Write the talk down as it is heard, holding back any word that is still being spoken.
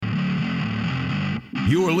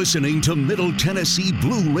You're listening to Middle Tennessee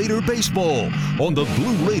Blue Raider Baseball on the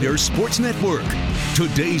Blue Raider Sports Network.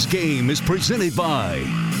 Today's game is presented by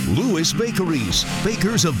Lewis Bakeries,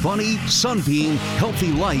 bakers of Bunny, Sunbeam,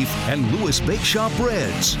 Healthy Life, and Lewis Bake Shop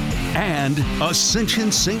Breads. And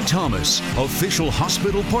Ascension St. Thomas, official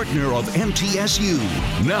hospital partner of MTSU.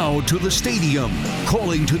 Now to the stadium.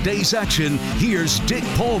 Calling today's action, here's Dick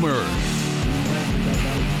Palmer.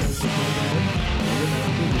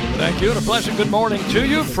 Thank you, and a pleasant good morning to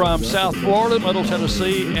you from South Florida. Middle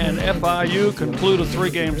Tennessee and FIU conclude a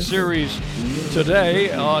three-game series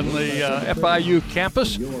today on the FIU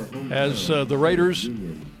campus as the Raiders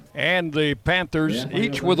and the Panthers,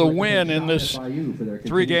 each with a win in this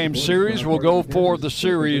three-game series, will go for the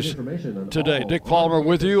series today. Dick Palmer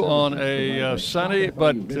with you on a sunny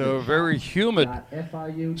but very humid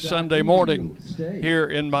Sunday morning here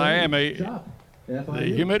in Miami. The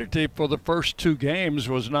humidity for the first two games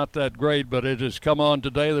was not that great, but it has come on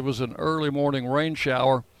today. There was an early morning rain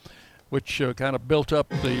shower, which kind of built up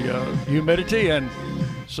the humidity, and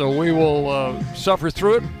so we will suffer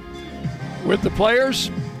through it with the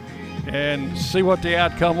players and see what the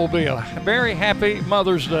outcome will be. A very happy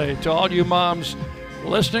Mother's Day to all you moms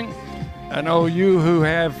listening. I know you who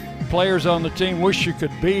have players on the team wish you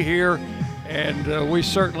could be here, and we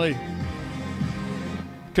certainly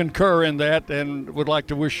concur in that and would like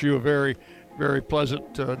to wish you a very, very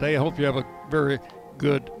pleasant day. I hope you have a very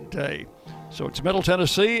good day. So it's Middle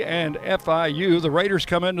Tennessee and FIU. The Raiders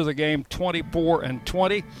come into the game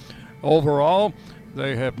 24-20 overall.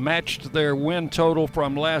 They have matched their win total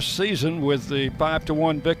from last season with the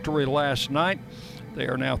 5-1 victory last night. They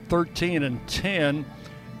are now 13-10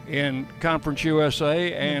 in Conference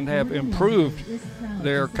USA and have improved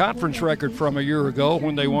their conference record from a year ago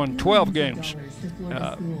when they won 12 games.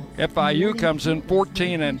 FIU comes in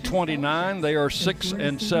 14-29. They are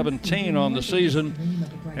 6-17 on the season,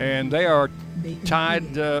 and they are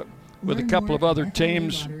tied with a couple of other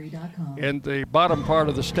teams in the bottom part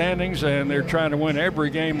of the standings, and they're trying to win every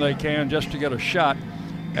game they can just to get a shot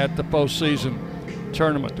at the postseason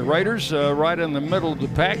tournament. The Raiders right in the middle of the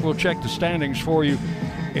pack. We'll check the standings for you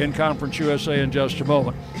in Conference USA in just a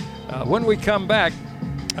moment. When we come back,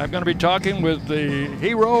 I'm going to be talking with the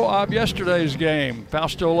hero of yesterday's game,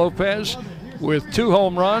 Fausto Lopez, with 2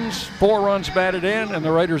 home runs, 4 runs batted in, and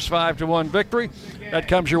the Raiders' 5-1 victory. That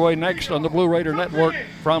comes your way next on the Blue Raider Network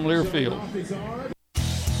from Learfield.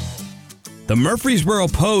 The Murfreesboro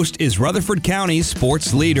Post is Rutherford County's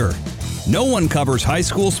sports leader. No one covers high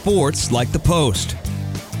school sports like the Post.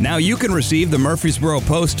 Now you can receive the Murfreesboro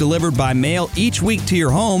Post delivered by mail each week to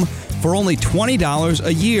your home for only $20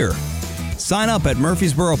 a year. Sign up at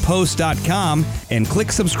murfreesboropost.com and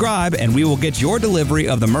click subscribe, and we will get your delivery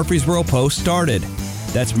of the Murfreesboro Post started.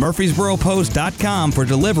 That's murfreesboropost.com for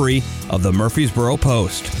delivery of the Murfreesboro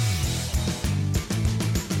Post.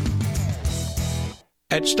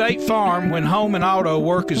 At State Farm, when home and auto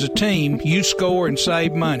work as a team, you score and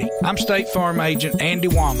save money. I'm State Farm agent Andy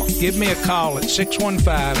Wama. Give me a call at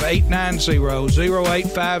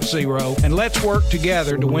 615-890-0850 and let's work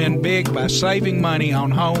together to win big by saving money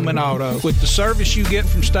on home and auto. With the service you get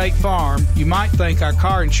from State Farm, you might think our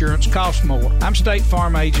car insurance costs more. I'm State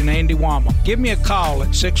Farm agent Andy Wama. Give me a call at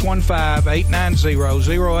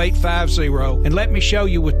 615-890-0850 and let me show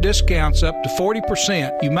you with discounts up to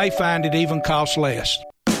 40%. You may find it even costs less.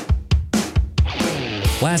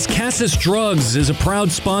 Las Casas Drugs is a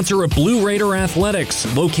proud sponsor of Blue Raider Athletics,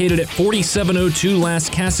 located at 4702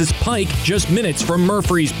 Las Casas Pike, just minutes from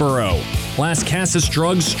Murfreesboro. Las Casas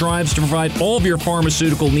Drugs strives to provide all of your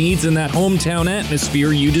pharmaceutical needs in that hometown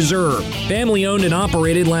atmosphere you deserve. Family-owned and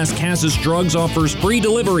operated, Las Casas Drugs offers free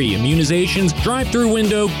delivery, immunizations, drive-through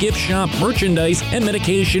window, gift shop, merchandise, and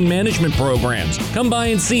medication management programs. Come by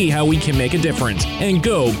and see how we can make a difference. And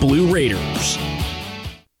go Blue Raiders.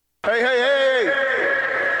 Hey!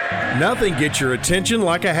 Nothing gets your attention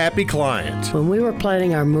like a happy client. When we were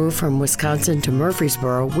planning our move from Wisconsin to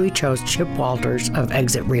Murfreesboro, we chose Chip Walters of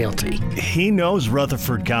Exit Realty. He knows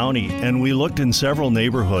Rutherford County, and we looked in several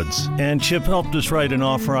neighborhoods. And Chip helped us write an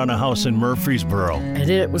offer on a house in Murfreesboro. And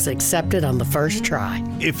it was accepted on the first try.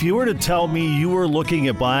 If you were to tell me you were looking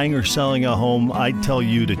at buying or selling a home, I'd tell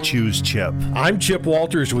you to choose Chip. I'm Chip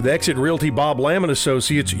Walters with Exit Realty Bob Lamb &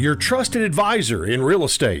 Associates, your trusted advisor in real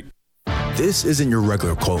estate. This isn't your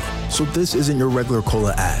regular cola, so this isn't your regular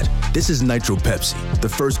cola ad. This is Nitro Pepsi, the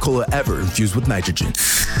first cola ever infused with nitrogen.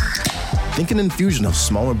 Think an infusion of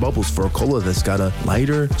smaller bubbles for a cola that's got a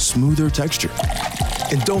lighter, smoother texture.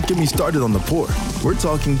 And don't get me started on the pour. We're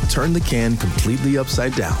talking turn the can completely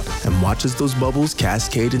upside down and watch as those bubbles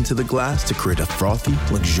cascade into the glass to create a frothy,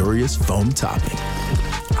 luxurious foam topping.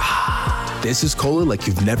 Ah. This is cola like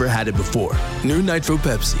you've never had it before. New Nitro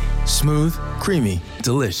Pepsi. Smooth, creamy,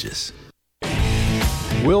 delicious.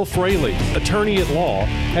 Will Fraley, attorney at law,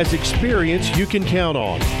 has experience you can count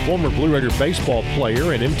on. Former Blue Raider baseball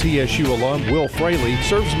player and MTSU alum Will Fraley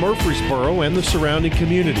serves Murfreesboro and the surrounding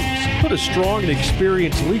communities. Put a strong and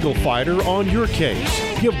experienced legal fighter on your case.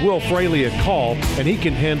 Give Will Fraley a call and he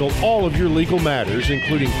can handle all of your legal matters,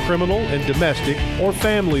 including criminal and domestic or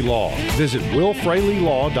family law. Visit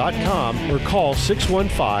willfraleylaw.com or call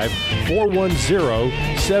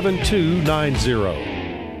 615-410-7290.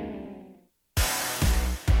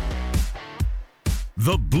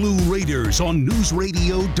 The Blue Raiders on News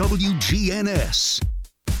Radio WGNS.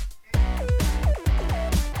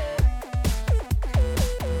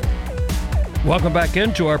 Welcome back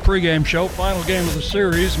into our pregame show. Final game of the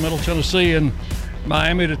series, Middle Tennessee and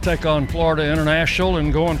Miami to take on Florida International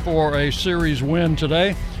and going for a series win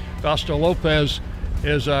today. Fausto Lopez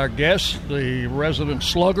is our guest, the resident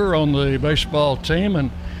slugger on the baseball team. And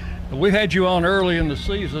we had you on early in the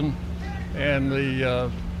season, and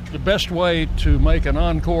the best way to make an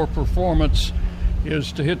encore performance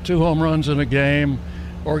is to hit 2 home runs in a game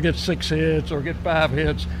or get 6 hits or get 5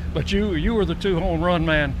 hits. But you were the 2 home run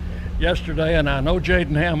man yesterday, and I know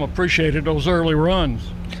Jaden Ham appreciated those early runs.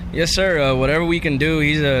 Yes, sir. Whatever we can do,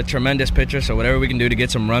 he's a tremendous pitcher, so whatever we can do to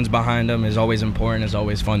get some runs behind him is always important, is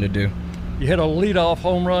always fun to do. You hit a leadoff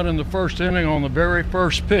home run in the first inning on the very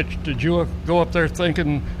first pitch. Did you go up there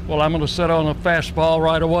thinking, well, I'm going to set on a fastball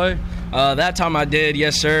right away? That time I did,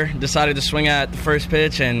 yes, sir. Decided to swing at the first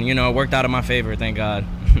pitch, and, it worked out in my favor, thank God.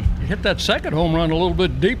 You hit that second home run a little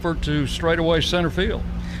bit deeper to straightaway center field.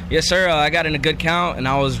 Yes, sir. I got in a good count, and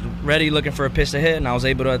I was ready looking for a pitch to hit, and I was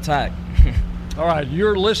able to attack. All right,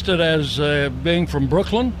 you're listed as being from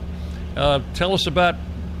Brooklyn. Tell us about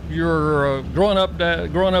your growing up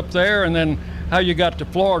there, and then how you got to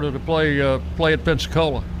Florida to play at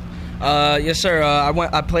Pensacola. Yes, sir.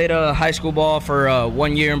 I played high school ball for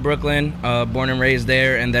 1 year in Brooklyn, born and raised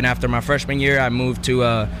there. And then after my freshman year, I moved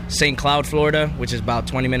to St. Cloud, Florida, which is about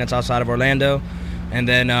 20 minutes outside of Orlando. And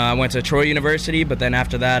then I went to Troy University, but then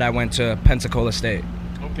after that, I went to Pensacola State.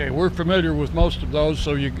 Okay, we're familiar with most of those,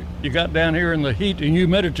 so you got down here in the heat and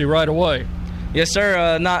humidity right away. Yes,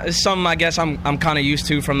 sir. It's something I guess I'm kind of used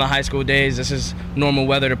to from the high school days. This is normal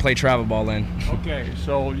weather to play travel ball in. Okay,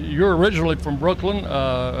 so you're originally from Brooklyn.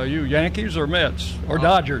 Are you Yankees or Mets or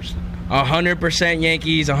Dodgers? 100%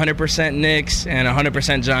 Yankees, 100% Knicks, and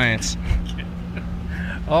 100% Giants.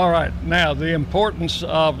 All right. Now, the importance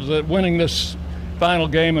of winning this final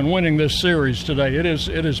game and winning this series today, it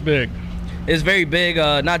is big. It's very big,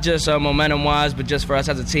 not just momentum-wise, but just for us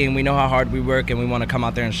as a team. We know how hard we work, and we want to come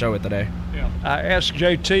out there and show it today. Yeah. I asked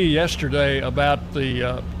JT yesterday about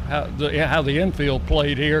how the infield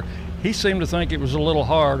played here. He seemed to think it was a little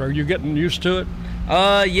hard. Are you getting used to it?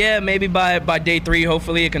 Yeah, maybe by day 3,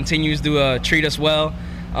 hopefully it continues to treat us well.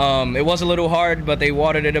 It was a little hard, but they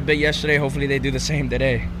watered it a bit yesterday. Hopefully they do the same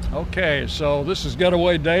today. Okay, so this is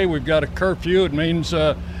getaway day. We've got a curfew. It means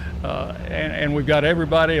and we've got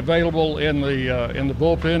everybody available in the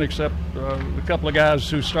bullpen except a couple of guys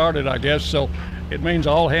who started, I guess. So it means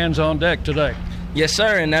all hands on deck today. Yes,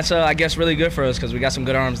 sir, and that's, I guess, really good for us because we got some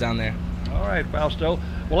good arms down there. All right, Fausto.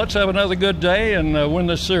 Well, let's have another good day and win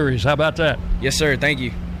this series. How about that? Yes, sir. Thank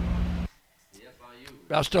you.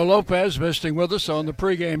 Fausto Lopez visiting with us on the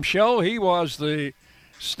pregame show. He was the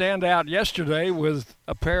standout yesterday with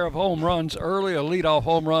a pair of home runs early, a leadoff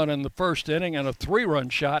home run in the first inning and a 3-run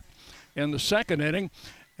shot in the second inning.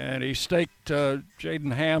 And he staked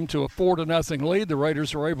Jaden Ham to a 4-0 lead. The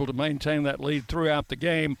Raiders were able to maintain that lead throughout the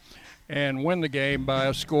game and win the game by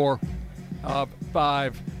a score of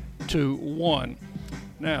 5-1.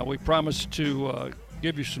 Now, we promised to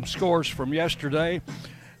give you some scores from yesterday.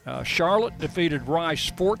 Charlotte defeated Rice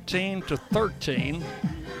 14-13.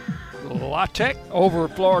 La Tech over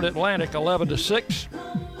Florida Atlantic 11-6.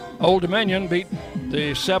 Old Dominion beat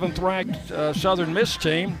the 7th-ranked Southern Miss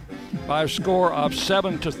team by a score of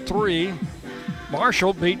 7-3.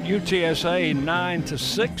 Marshall beat UTSA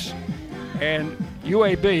 9-6, and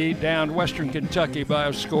UAB downed Western Kentucky by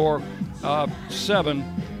a score of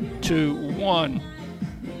 7-1.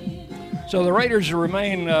 So the Raiders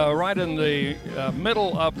remain right in the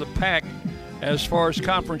middle of the pack as far as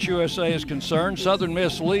Conference USA is concerned. Southern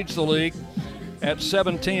Miss leads the league at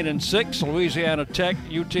 17-6. Louisiana Tech,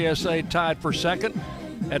 UTSA tied for second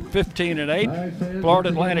at 15-8. Florida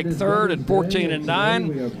Atlantic third at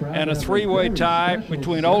 14-9, and a 3-way tie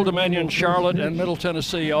between Old Dominion, Charlotte, and Middle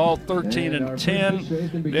Tennessee, all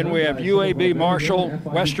 13-10. Then we have UAB, Marshall,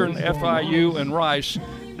 Western, FIU, and Rice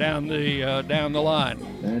down the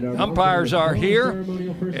line. Umpires are here,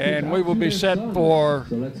 and we will be set for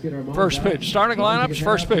first pitch. Starting lineups,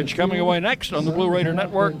 first pitch coming away next on the Blue Raider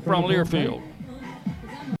Network from Learfield.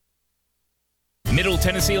 Middle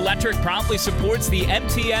Tennessee Electric proudly supports the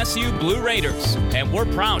MTSU Blue Raiders, and we're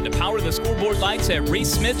proud to power the scoreboard lights at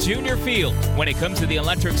Reese Smith Jr. Field. When it comes to the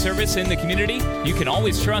electric service in the community, you can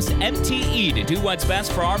always trust MTE to do what's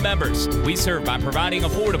best for our members. We serve by providing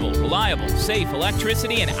affordable, reliable, safe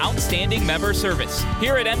electricity and outstanding member service.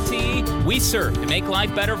 Here at MTE, we serve to make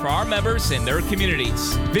life better for our members and their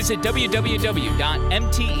communities. Visit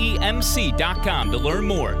www.mtemc.com to learn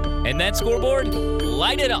more. And that scoreboard,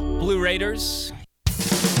 light it up, Blue Raiders.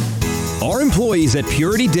 Our employees at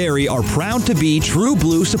Purity Dairy are proud to be true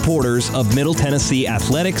blue supporters of Middle Tennessee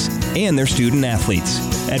athletics and their student athletes.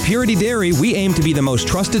 At Purity Dairy, we aim to be the most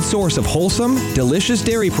trusted source of wholesome, delicious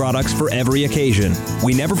dairy products for every occasion.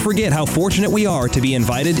 We never forget how fortunate we are to be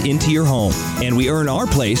invited into your home, and we earn our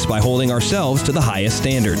place by holding ourselves to the highest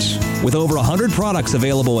standards. With over 100 products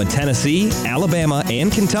available in Tennessee, Alabama,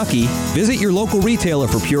 and Kentucky, visit your local retailer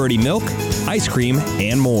for Purity milk, ice cream,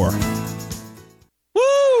 and more.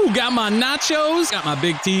 Got my nachos, got my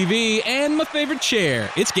big TV, and my favorite chair.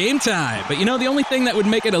 It's game time. But you know, the only thing that would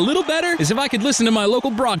make it a little better is if I could listen to my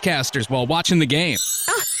local broadcasters while watching the game.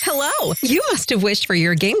 Hello. You must have wished for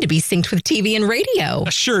your game to be synced with TV and radio. I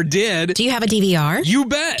sure did. Do you have a DVR? You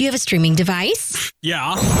bet. Do you have a streaming device?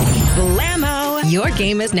 Yeah. Blammo! Your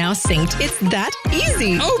game is now synced. It's that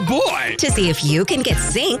easy. Oh, boy. To see if you can get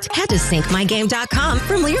synced, head to syncmygame.com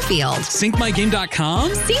from Learfield.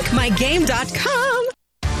 Syncmygame.com? Syncmygame.com.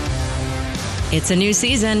 It's a new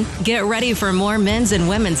season. Get ready for more men's and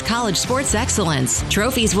women's college sports excellence.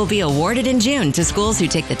 Trophies will be awarded in June to schools who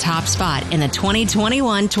take the top spot in the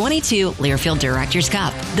 2021-22 Learfield Directors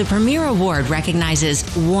Cup. The premier award recognizes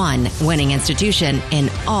one winning institution in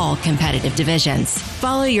all competitive divisions.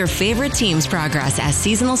 Follow your favorite team's progress as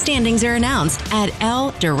seasonal standings are announced at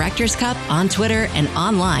L Directors Cup on Twitter and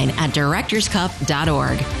online at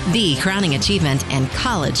directorscup.org. The crowning achievement in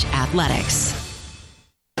college athletics.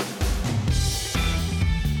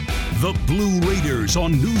 The Blue Raiders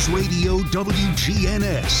on News Radio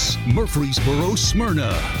WGNS, Murfreesboro, Smyrna.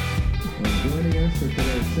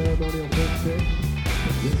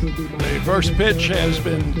 The first pitch has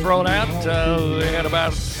been thrown out. They had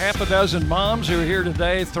about half a dozen moms who are here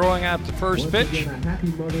today throwing out the first pitch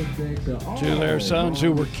to their sons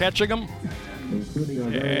who were catching them.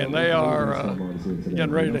 And they are getting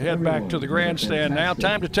ready to head back to the grandstand now.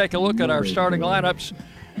 Time to take a look at our starting lineups.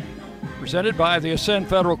 Presented by the Ascend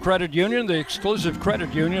Federal Credit Union, the exclusive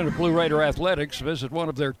credit union of Blue Raider Athletics. Visit one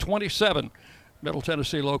of their 27 Middle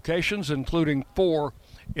Tennessee locations, including 4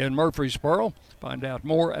 in Murfreesboro. Find out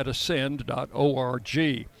more at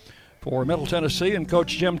ascend.org. For Middle Tennessee and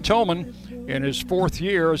Coach Jim Toman, in his 4th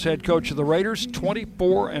year as head coach of the Raiders,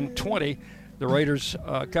 24-20. The Raiders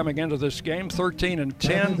coming into this game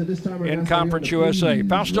 13-10 in Conference USA.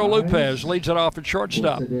 Fausto Lopez leads it off at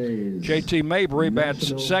shortstop. JT Mabry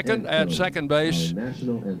bats second at second base.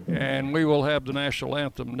 And we will have the national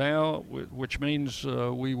anthem now, which means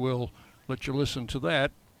we will let you listen to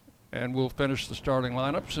that. And we'll finish the starting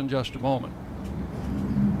lineups in just a moment.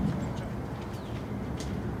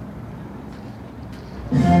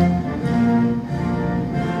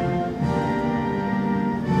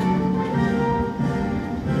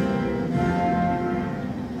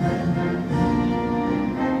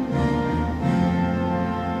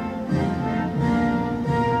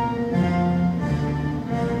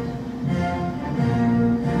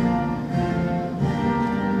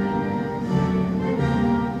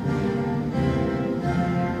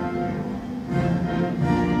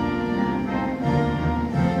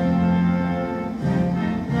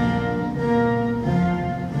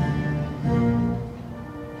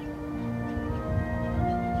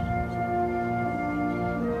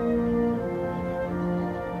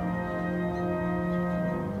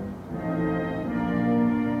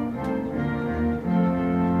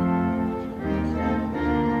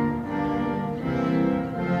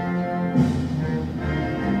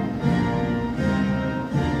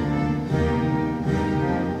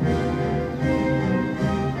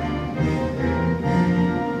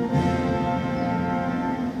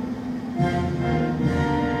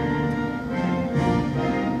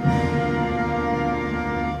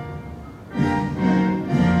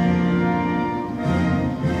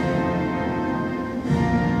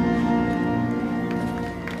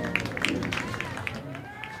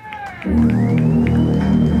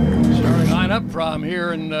 Starting lineup from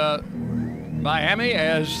here in Miami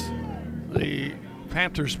as the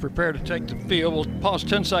Panthers prepare to take the field. We'll pause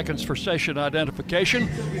 10 seconds for station identification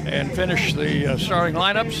and finish the starting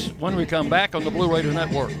lineups when we come back on the Blue Raider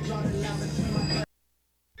Network.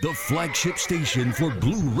 The flagship station for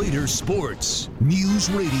Blue Raider sports. News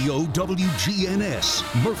Radio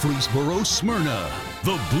WGNS, Murfreesboro, Smyrna.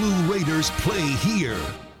 The Blue Raiders play here.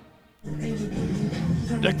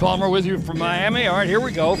 Dick Palmer with you from Miami. All right, here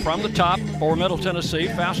we go from the top for Middle Tennessee.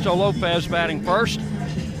 Fausto Lopez batting first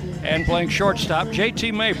and playing shortstop.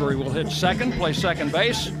 J.T. Mabry will hit second, play second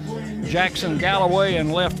base. Jackson Galloway in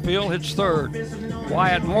left field hits third.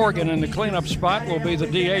 Wyatt Morgan in the cleanup spot will be the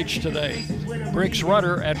DH today. Briggs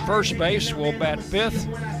Rudder at first base will bat fifth.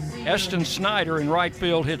 Eston Snyder in right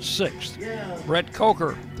field hits sixth. Brett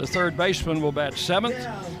Coker, the third baseman, will bat seventh.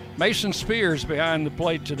 Mason Spears behind the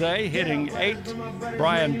plate today, hitting eighth.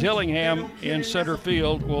 Brian Dillingham in center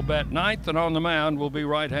field will bat ninth, and on the mound will be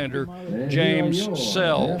right-hander James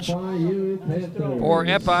Sells. For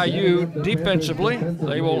FIU defensively,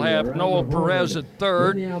 they will have Noah Perez at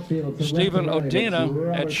third, Stephen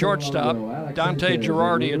Odina at shortstop, Dante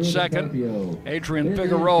Girardi at second, Adrian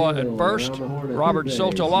Figueroa at first, Robert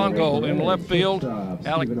Sotolongo in left field,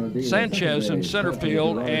 Alec Sanchez in center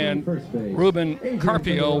field, and Ruben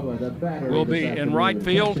Carpio will be in right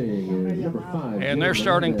field. And their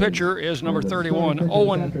starting pitcher is number 31,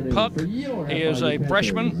 Owen Puck. He is a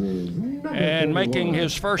freshman and making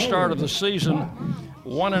his first start of the season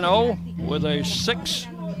 1-0 with a 6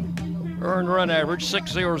 earned run average,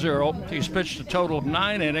 6.00. He's pitched a total of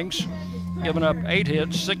 9 innings, given up 8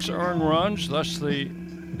 hits, 6 earned runs, thus the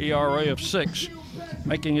ERA of 6.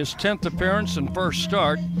 Making his 10th appearance and first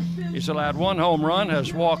start, he's allowed 1 home run,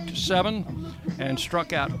 has walked 7, and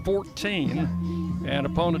struck out 14, and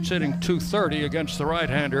opponents hitting .230 against the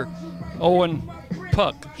right-hander Owen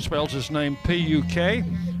Puck. Spells his name P-U-K,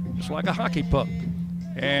 just like a hockey puck.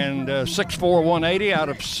 And 6'4", 180 out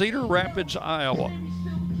of Cedar Rapids, Iowa.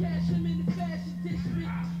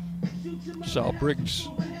 Saw Briggs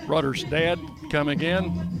Rudder's dad coming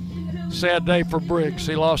in. Sad day for Briggs.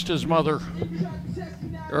 He lost his mother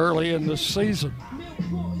early in the season.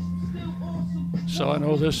 So I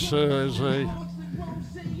know this is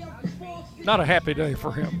not a happy day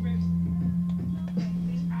for him.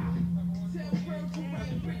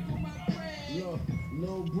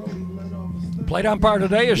 Plate umpire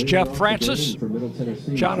today is Jeff Francis.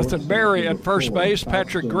 Jonathan Berry at first base.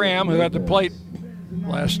 Patrick Graham, who had the plate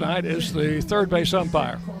last night, is the third base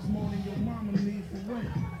umpire.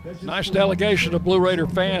 Nice delegation of Blue Raider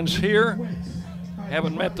fans here.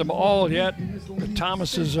 Haven't met them all yet. The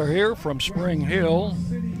Thomases are here from Spring Hill.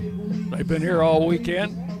 They've been here all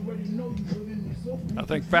weekend. I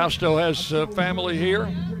think Fausto has family here.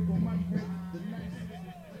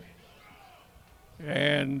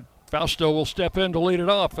 And Fausto will step in to lead it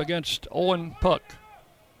off against Owen Puck.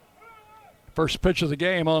 First pitch of the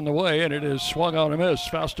game on the way, and it is swung on a miss.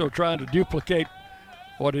 Fausto trying to duplicate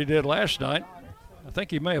what he did last night. I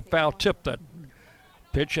think he may have foul tipped that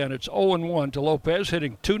pitch, and it's 0-1 to Lopez,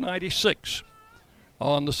 hitting .296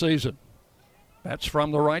 on the season. That's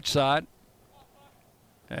from the right side.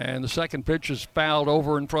 And the second pitch is fouled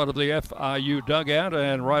over in front of the FIU dugout,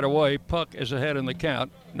 and right away Puck is ahead in the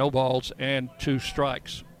count. No balls and 2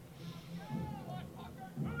 strikes.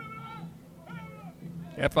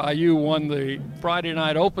 FIU won the Friday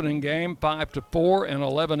night opening game 5-4 in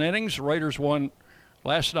 11 innings. Raiders won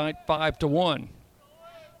last night 5-1.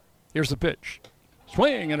 Here's the pitch.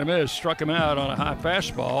 Swing and a miss, struck him out on a high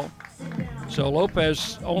fastball. So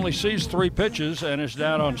Lopez only sees 3 pitches and is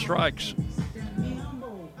down on strikes.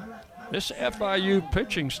 This FIU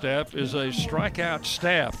pitching staff is a strikeout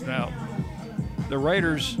staff. Now, the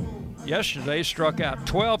Raiders yesterday struck out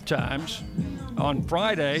 12 times. On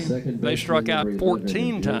Friday, they struck out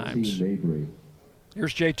 14 times.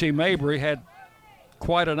 Here's J.T. Mabry, had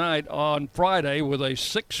quite a night on Friday with a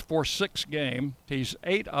 6-for-6 game. He's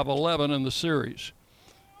 8 of 11 in the series.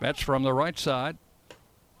 That's from the right side.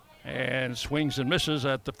 And swings and misses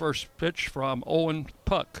at the first pitch from Owen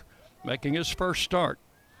Puck, making his first start.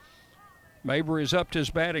 Mabry has upped his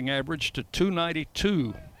batting average to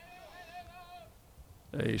 .292.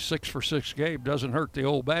 A 6-for-6 game doesn't hurt the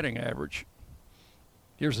old batting average.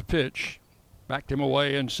 Here's the pitch. Backed him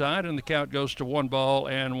away inside, and the count goes to 1 ball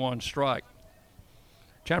and 1 strike.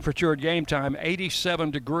 Temperature at game time,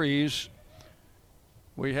 87 degrees.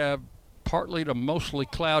 We have partly to mostly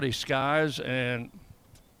cloudy skies, and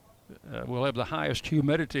we'll have the highest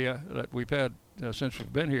humidity that we've had since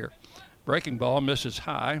we've been here. Breaking ball misses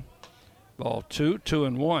high. Ball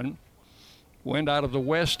 2-1. Wind out of the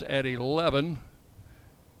west at 11,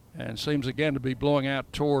 and seems again to be blowing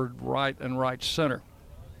out toward right and right center.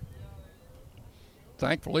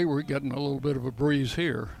 Thankfully, we're getting a little bit of a breeze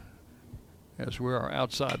here as we are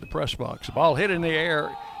outside the press box. The ball hit in the air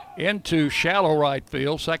into shallow right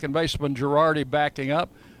field. Second baseman Girardi backing up,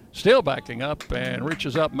 still backing up, and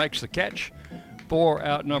reaches up, makes the catch for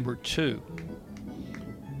out number 2.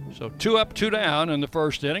 So 2 up, 2 down in the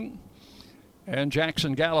first inning. And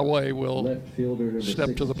Jackson Galloway will left fielder number step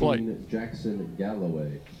 16, to the plate. Jackson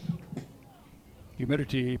Galloway.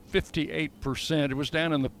 Humidity 58%. It was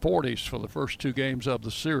down in the 40s for the first 2 games of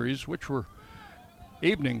the series, which were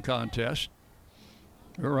evening contests.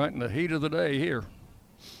 We're right in the heat of the day here.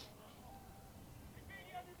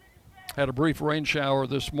 Had a brief rain shower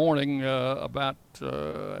this morning about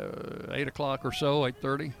 8 o'clock or so,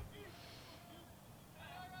 8:30.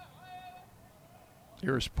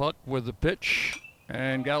 Here's Puck with the pitch,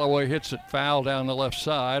 and Galloway hits it foul down the left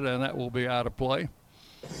side, and that will be out of play.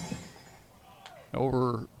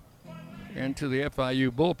 Over into the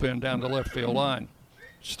FIU bullpen down the left field line.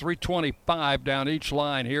 It's 325 down each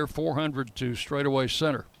line here, 400 to straightaway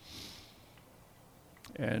center.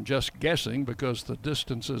 And just guessing, because the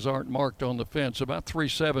distances aren't marked on the fence, about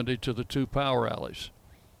 370 to the 2 power alleys.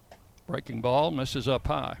 Breaking ball misses up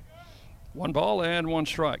high. 1 ball and 1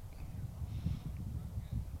 strike.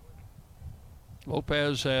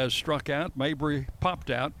 Lopez has struck out. Mabry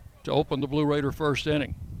popped out to open the Blue Raider first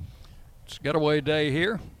inning. It's getaway day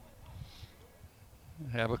here.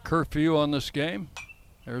 Have a curfew on this game.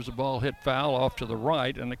 There's a ball hit foul off to the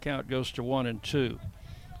right, and the count goes to 1-2.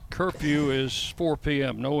 Curfew is 4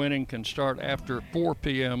 p.m. No inning can start after 4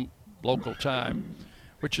 p.m. local time,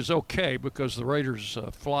 which is okay because the Raiders'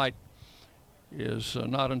 flight is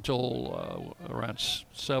not until around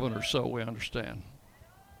 7 or so, we understand.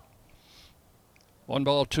 1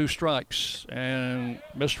 ball, 2 strikes, and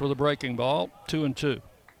missed with a breaking ball, 2-2.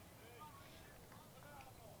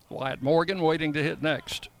 Wyatt Morgan waiting to hit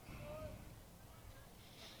next.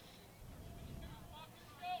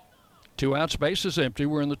 2 outs, base is empty.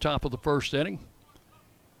 We're in the top of the first inning.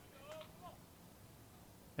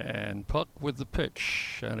 And Puck with the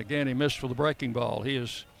pitch. And again, he missed with a breaking ball. He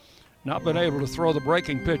has not been able to throw the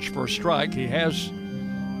breaking pitch for a strike. He has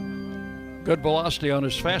good velocity on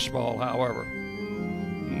his fastball, however.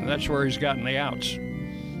 And that's where he's gotten the outs.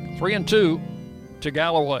 3-2 to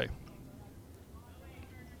Galloway.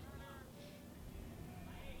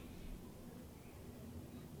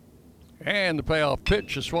 And the payoff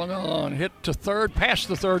pitch is swung on, hit to third, past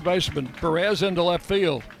the third baseman. Perez into left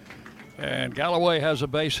field. And Galloway has a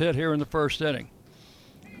base hit here in the first inning.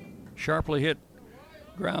 Sharply hit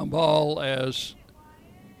ground ball as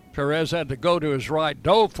Perez had to go to his right,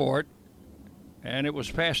 dove for it, and it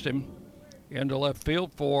was past him into left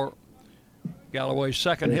field for Galloway's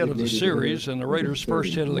second hit of the series and the Raiders'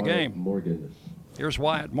 first hit of the game. Here's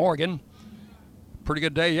Wyatt Morgan. Pretty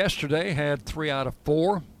good day yesterday, had 3 out of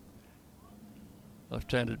 4.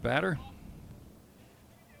 Left-handed batter.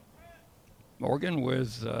 Morgan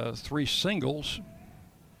with 3 singles.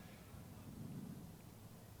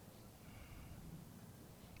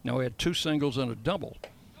 No, he had 2 singles and a double.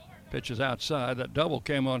 Pitches outside. That double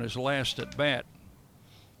came on his last at bat.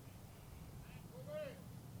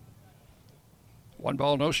 1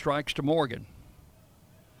 ball, no strikes to Morgan.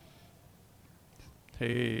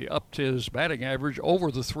 He upped his batting average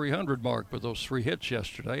over the 300 mark with those 3 hits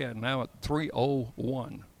yesterday, and now at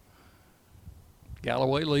 301.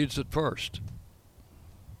 Galloway leads at first.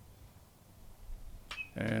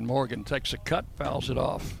 And Morgan takes a cut, fouls it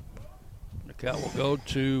off. The count will go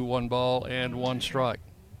to 1 ball and 1 strike.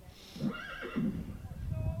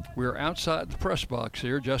 We're outside the press box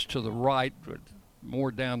here, just to the right, but more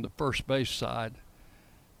down the first base side.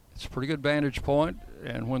 It's a pretty good vantage point,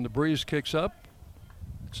 and when the breeze kicks up,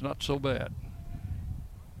 it's not so bad.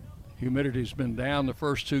 Humidity's been down the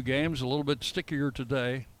first 2 games, a little bit stickier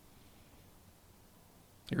today.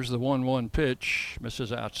 Here's the 1-1 pitch,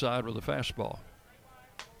 misses outside with a fastball.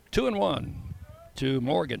 2-1 to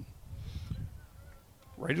Morgan.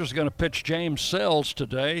 Raiders are going to pitch James Sells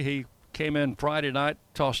today. He came in Friday night,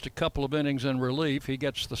 tossed a couple of innings in relief. He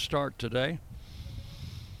gets the start today.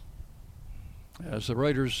 As the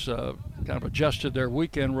Raiders kind of adjusted their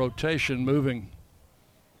weekend rotation, moving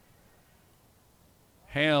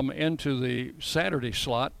Ham into the Saturday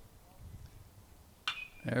slot.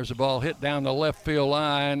 There's a ball hit down the left field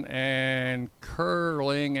line and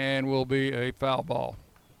curling, and will be a foul ball.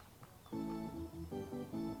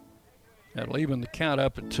 That'll even the count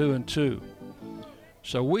up at 2-2.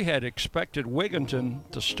 So we had expected Wigginton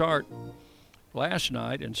to start last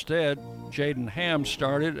night. Instead, Jaden Ham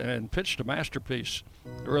started and pitched a masterpiece.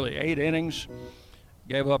 Really 8 innings,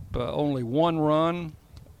 gave up only 1 run,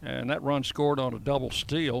 and that run scored on a double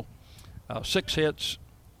steal. 6 hits,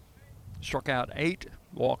 struck out 8,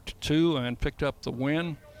 walked 2, and picked up the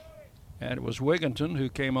win. And it was Wigginton who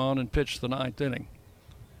came on and pitched the 9th inning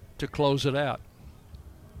to close it out.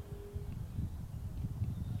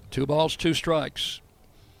 2 balls, 2 strikes.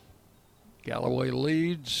 Galloway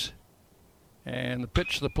leads. And the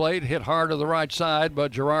pitch to the plate, hit hard to the right side,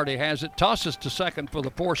 but Girardi has it. Tosses to second for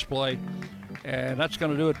the force play. And that's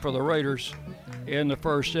going to do it for the Raiders in the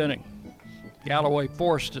first inning. Galloway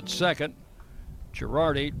forced at second.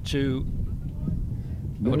 Girardi to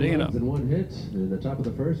Odina. No runs and 1 hit. In the top of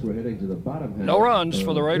the first, we're heading to the bottom half. No runs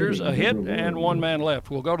for the Raiders, a hit and 1 man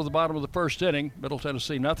left. We'll go to the bottom of the first inning. Middle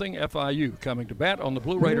Tennessee nothing. FIU coming to bat on the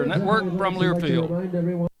Blue Raider Network from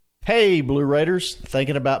Learfield. Hey, Blue Raiders,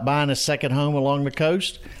 thinking about buying a second home along the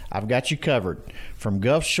coast? I've got you covered. From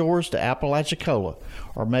Gulf Shores to Apalachicola,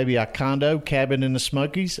 or maybe a condo cabin in the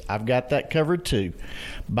Smokies, I've got that covered too.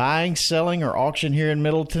 Buying, selling, or auction here in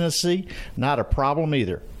Middle Tennessee, not a problem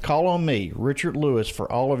either. Call on me, Richard Lewis,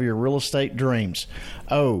 for all of your real estate dreams.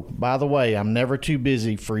 Oh, by the way, I'm never too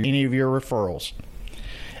busy for any of your referrals.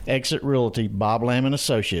 Exit Realty, Bob Lamb &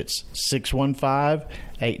 Associates,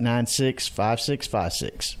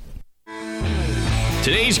 615-896-5656.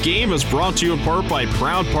 Today's game is brought to you in part by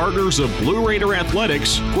proud partners of Blue Raider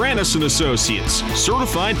Athletics, Granis & Associates,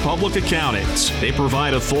 certified public accountants. They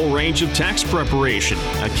provide a full range of tax preparation,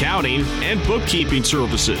 accounting, and bookkeeping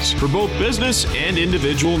services for both business and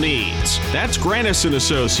individual needs. That's Granis &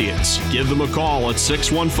 Associates. Give them a call at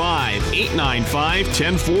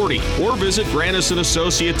 615-895-1040 or visit Granis &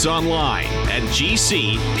 Associates online at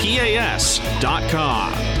gcpas.com.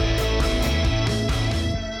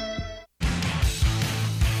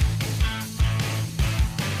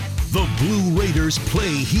 The Blue Raiders play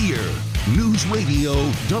here. News Radio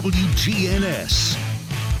WGNS.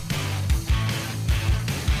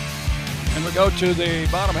 And we go to the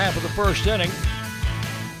bottom half of the first inning.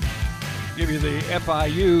 Give you the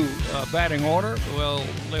FIU batting order. Well,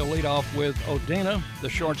 they'll lead off with Odina, the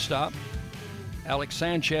shortstop. Alex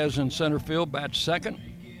Sanchez in center field bats second.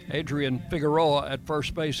 Adrian Figueroa at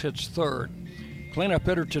first base hits third. Cleanup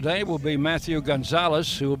hitter today will be Matthew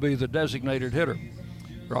Gonzalez, who will be the designated hitter.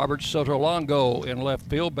 Robert Sotolongo in left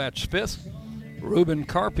field bats fifth. Ruben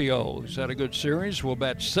Carpio, who's had a good series, will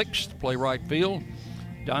bat sixth, play right field.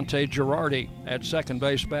 Dante Girardi at second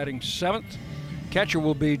base batting seventh. Catcher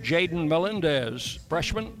will be Jaden Melendez,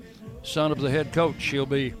 freshman, son of the head coach. He'll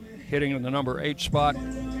be hitting in the number 8 spot.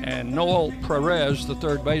 And Noel Perez, the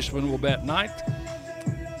third baseman, will bat ninth.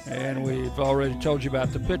 And we've already told you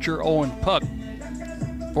about the pitcher, Owen Puck.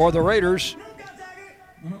 For the Raiders,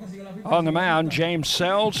 on the mound, James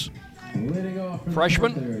Sells,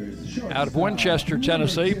 freshman, out of Winchester,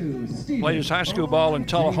 Tennessee. Played his high school ball in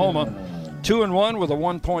Tullahoma. 2-1 with a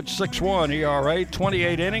 1.61 ERA,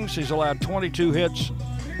 28 innings. He's allowed 22 hits,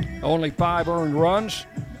 only 5 earned runs.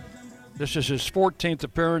 This is his 14th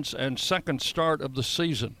appearance and second start of the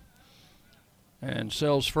season. And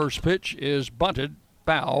Sells' first pitch is bunted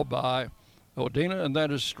foul by Odina, and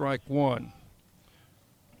that is strike one.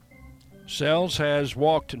 Sells has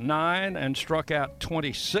walked 9 and struck out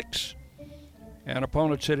 26, and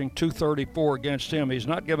opponents hitting .234 against him. He's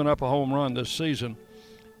not given up a home run this season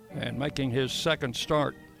and making his second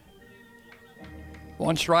start.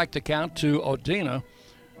 1 strike to count to Odina.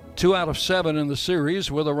 2 out of 7 in the series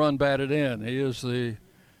with a run batted in. He is the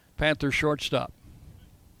Panther shortstop.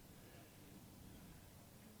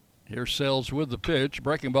 Here's Sells with the pitch.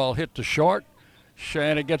 Breaking ball hit to short.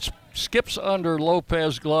 And it skips under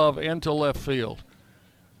Lopez's glove into left field.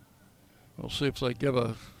 We'll see if they give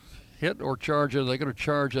a hit or charge it. They're going to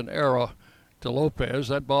charge an error to Lopez.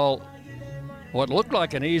 That ball, what looked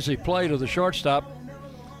like an easy play to the shortstop,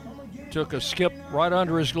 took a skip right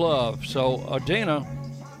under his glove. So Odina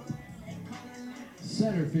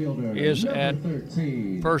is at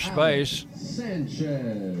 13, first base.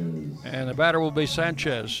 Sanchez. And the batter will be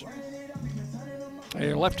Sanchez,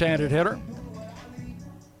 a left-handed hitter.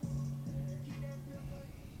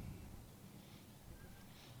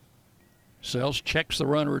 Sells checks the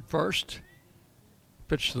runner at first.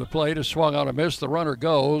 Pitch to the plate is swung on a miss. The runner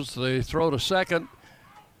goes. The throw to second,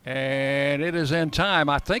 and it is in time.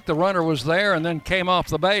 I think the runner was there and then came off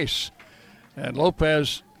the base, and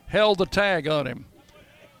Lopez held the tag on him.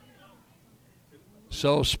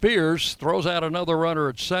 So Spears throws out another runner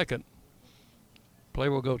at second. Play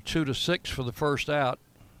will go 2-6 for the first out.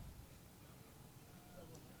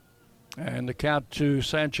 And the count to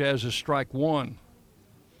Sanchez is strike one.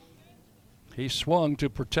 He swung to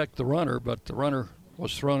protect the runner, but the runner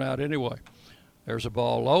was thrown out anyway. There's a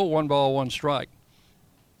ball low, 1 ball, 1 strike.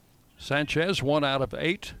 Sanchez 1 out of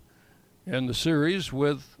 8 in the series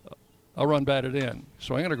with A run batted in.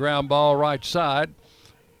 Swinging a ground ball right side.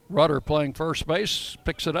 Rudder playing first base,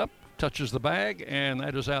 picks it up, touches the bag, and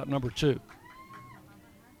that is out number 2.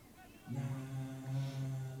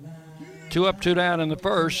 2 up, 2 down in the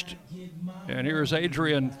first. And here's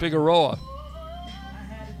Adrian Figueroa.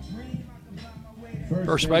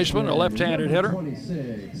 First baseman, a left-handed hitter.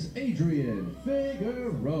 26, Adrian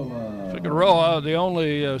Figueroa. Figueroa, the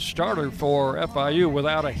only starter for FIU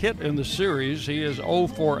without a hit in the series. He is 0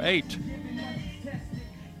 for 8.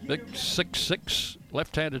 Big 6'6",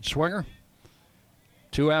 left-handed swinger.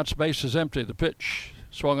 2 outs, base is empty. The pitch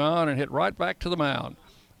swung on and hit right back to the mound.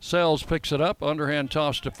 Sells picks it up, underhand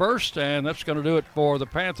toss to first, and that's going to do it for the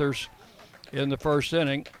Panthers in the first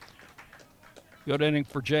inning. Good inning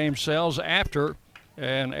for James Sells after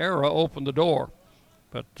an error opened the door.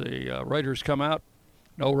 But the Raiders come out,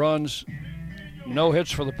 no runs, no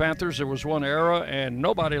hits for the Panthers. There was 1 error and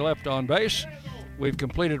nobody left on base. We've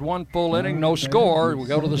completed 1 full inning, no score. We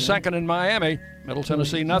go to the second in Miami. Middle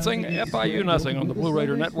Tennessee nothing, FIU nothing on the Blue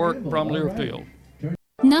Raider Network from Learfield.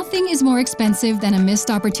 Nothing is more expensive than a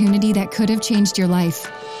missed opportunity that could have changed your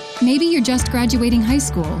life. Maybe you're just graduating high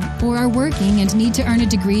school or are working and need to earn a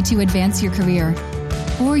degree to advance your career.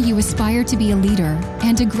 Or you aspire to be a leader,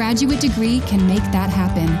 and a graduate degree can make that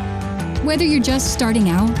happen. Whether you're just starting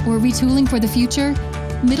out or retooling for the future,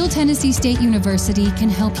 Middle Tennessee State University can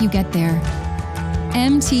help you get there.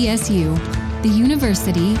 MTSU, the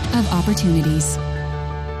University of Opportunities.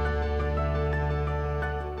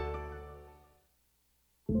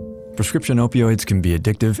 Prescription opioids can be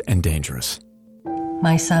addictive and dangerous.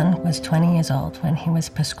 My son was 20 years old when he was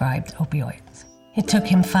prescribed opioids. It took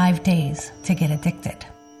him 5 days to get addicted.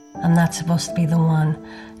 I'm not supposed to be the one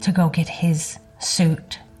to go get his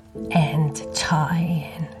suit and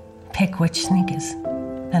tie and pick which sneakers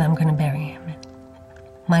that I'm going to bury him in.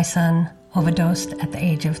 My son overdosed at the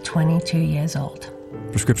age of 22 years old.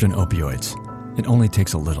 Prescription opioids. It only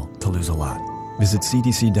takes a little to lose a lot. Visit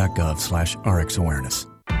cdc.gov/RxAwareness.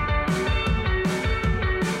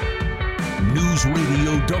 News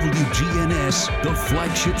Radio WGNS, the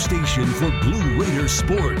flagship station for Blue Raider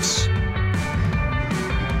sports.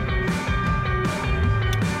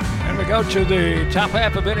 And we go to the top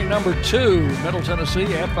half of inning number 2. Middle Tennessee,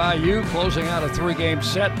 FIU closing out a 3-game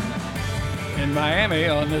set in Miami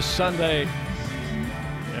on this Sunday.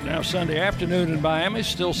 And now Sunday afternoon in Miami,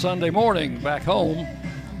 still Sunday morning back home,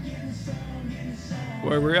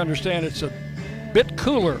 where we understand it's a bit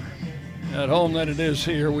cooler at home than it is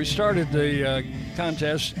here. We started the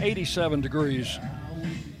contest 87 degrees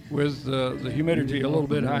with the humidity a little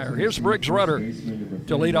bit higher. Here's Briggs Rudder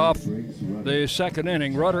to lead off the second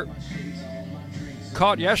inning. Rudder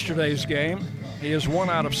caught yesterday's game. He is 1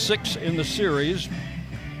 out of 6 in the series,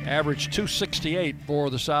 averaged .268 for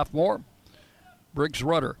the sophomore. Briggs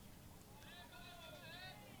Rudder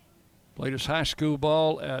played his high school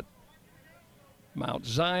ball at Mount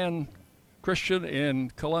Zion Christian in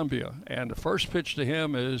Columbia, and the first pitch to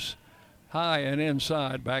him is high and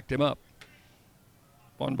inside, backed him up.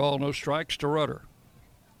 1 ball, no strikes to Rudder.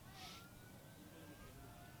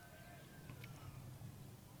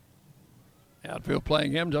 Outfield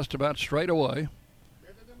playing him just about straight away,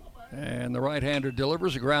 and the right-hander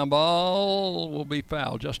delivers a ground ball, will be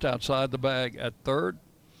foul just outside the bag at third,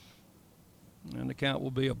 and the count will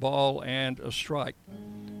be a ball and a strike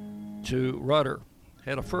to Rudder.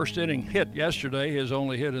 Had a first inning hit yesterday, his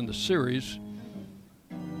only hit in the series.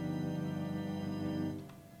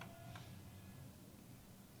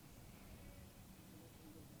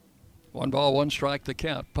 One ball, 1 strike, the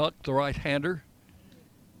count. Puck, the right-hander,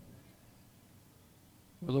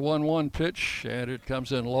 with a 1-1 pitch, and it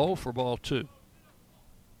comes in low for ball 2.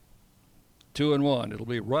 2-1. It'll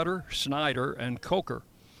be Rudder, Snyder, and Coker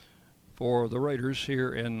for the Raiders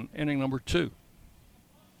here in inning number 2.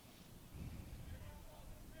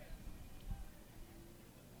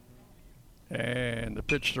 And the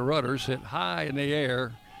pitch to Rutter's hit high in the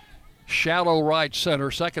air, shallow right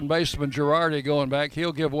center. Second baseman Girardi going back.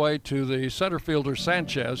 He'll give way to the center fielder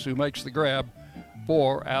Sanchez, who makes the grab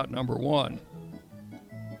for out number 1.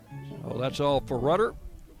 So that's all for Rudder.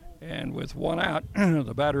 And with 1 out,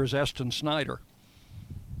 the batter is Eston Snyder.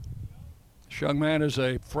 This young man is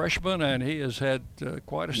a freshman, and he has had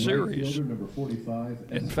quite a series.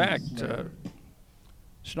 In fact,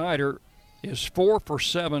 Snyder is 4 for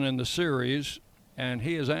 7 in the series, and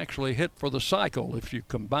he has actually hit for the cycle. If you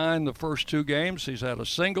combine the first 2 games, he's had a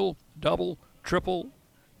single, double, triple,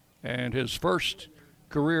 and his first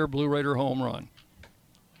career Blue Raider home run.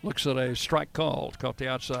 Looks at a strike called, caught the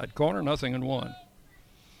outside corner, 0-1.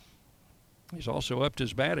 He's also upped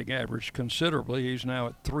his batting average considerably. He's now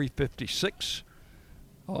at .356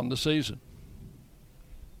 on the season.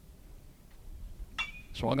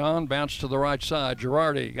 Swung on, bounced to the right side.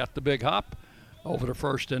 Girardi got the big hop over to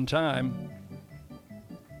first in time.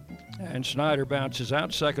 And Snyder bounces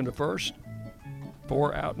out, second to first.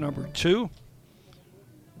 4 out, number 2.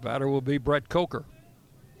 Batter will be Brett Coker.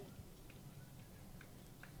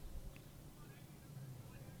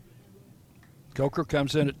 Coker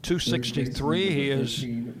comes in at 263. He is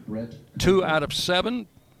 2 out of 7,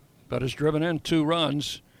 but has driven in 2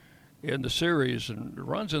 runs in the series. And the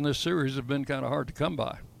runs in this series have been kind of hard to come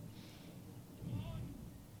by.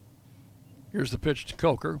 Here's the pitch to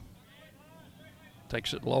Coker.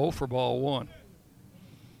 Takes it low for ball 1.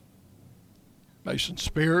 Mason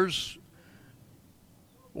Spears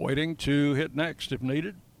waiting to hit next if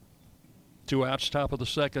needed. 2 outs, top of the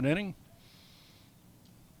second inning.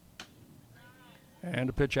 And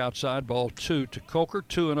a pitch outside, ball 2 to Coker,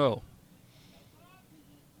 2-0.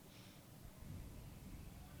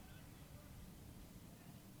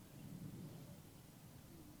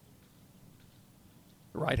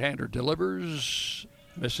 Right-hander delivers,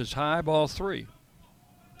 misses high, ball 3.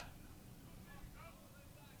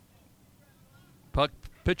 Puck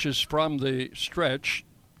pitches from the stretch,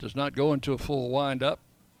 does not go into a full windup,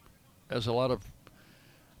 as a lot of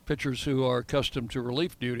pitchers who are accustomed to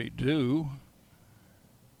relief duty do.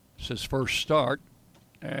 It's his first start,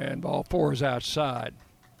 and ball 4 is outside.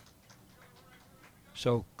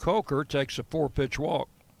 So Coker takes a 4-pitch walk.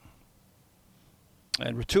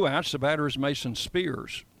 And with 2 outs, the batter is Mason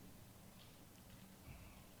Spears.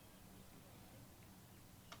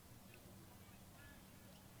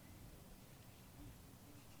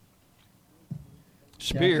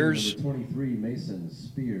 Spears, number 23, Mason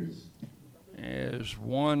Spears, is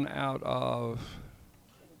 1 out of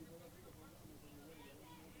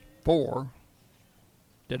 4.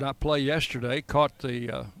 Did not play yesterday. Caught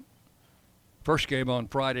the first game on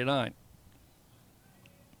Friday night.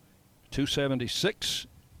 276,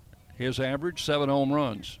 his average, 7 home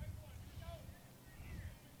runs.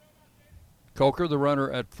 Coker, the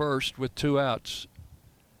runner at first with 2 outs.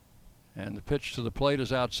 And the pitch to the plate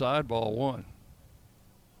is outside, ball 1.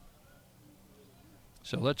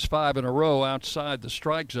 So that's 5 in a row outside the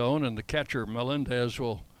strike zone, and the catcher, Melendez,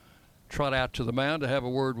 will trot out to the mound to have a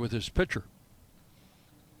word with his pitcher.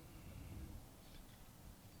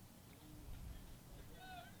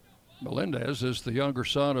 Melendez is the younger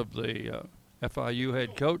son of the FIU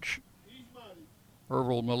head coach,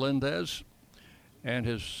 Ervil Melendez, and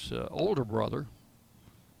his older brother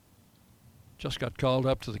just got called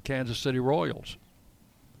up to the Kansas City Royals.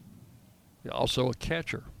 Also a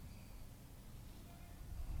catcher.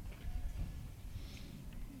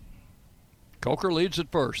 Coker leads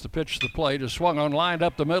at first. The pitch to the plate is swung on, lined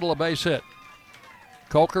up the middle, a base hit.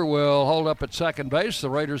 Coker will hold up at second base.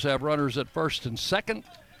 The Raiders have runners at first and second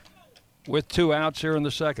with 2 outs here in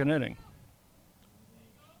the second inning.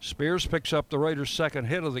 Spears picks up the Raiders' second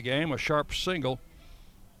hit of the game, a sharp single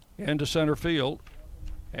into center field.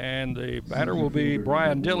 And the batter will be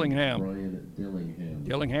Brian Dillingham.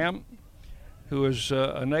 Dillingham, who is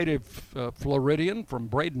a native Floridian from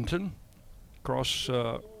Bradenton, across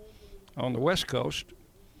on the West Coast.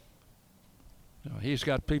 He's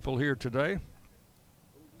got people here today.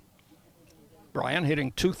 Brian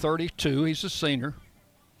hitting .232. He's a senior.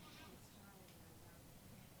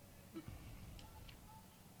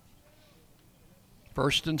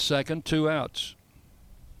 First and second, 2 outs.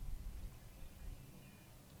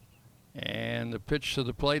 And the pitch to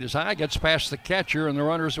the plate is high, gets past the catcher, and the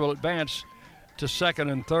runners will advance to second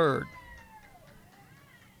and third.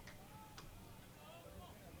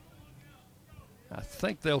 I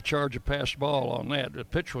think they'll charge a passed ball on that. The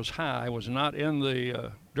pitch was high, was not in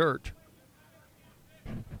the dirt.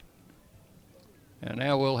 And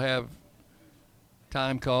now we'll have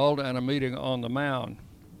time called and a meeting on the mound.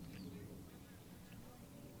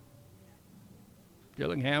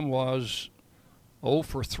 Dillingham was 0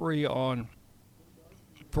 for 3 on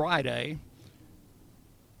Friday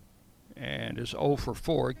and is 0 for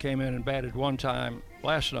 4. He came in and batted 1 time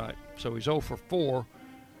last night, so he's 0 for 4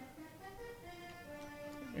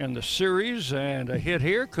 in the series, and a hit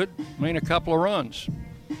here could mean a couple of runs.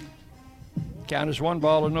 Count is 1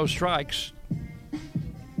 ball and no strikes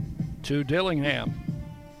to Dillingham.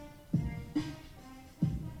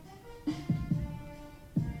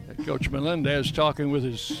 Coach Melendez talking with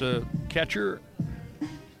his catcher,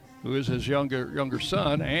 who is his younger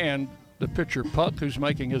son, and the pitcher Puck, who's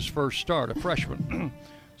making his first start, a freshman.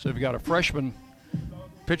 So you've got a freshman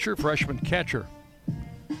pitcher, freshman catcher.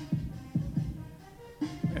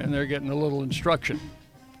 And they're getting a little instruction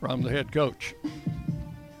from the head coach.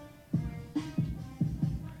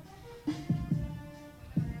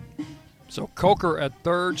 So Coker at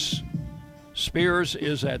third, Spears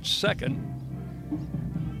is at second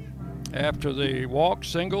after the walk,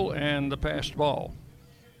 single, and the passed ball.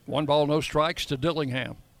 1 ball, no strikes to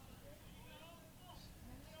Dillingham.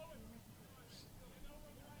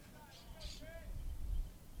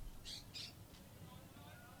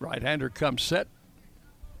 Right-hander comes set.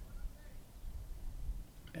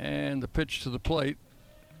 And the pitch to the plate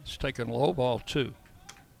is taken low, ball 2.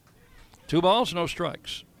 2 balls, no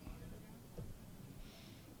strikes.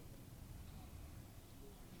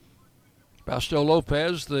 Fausto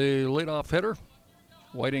Lopez, the leadoff hitter,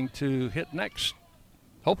 waiting to hit next,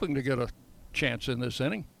 hoping to get a chance in this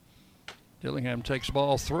inning. Dillingham takes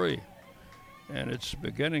ball 3, and it's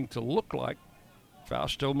beginning to look like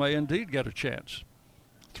Fausto may indeed get a chance.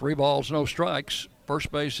 3 balls, no strikes.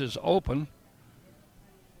 First base is open.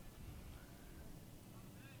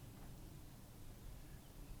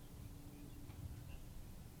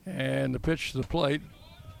 And the pitch to the plate,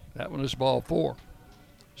 that one is ball 4.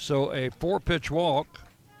 So a 4-pitch walk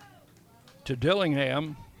to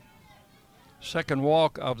Dillingham, second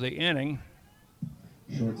walk of the inning.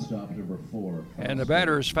 Shortstop number 4. And the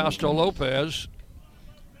batter is Fausto Lopez,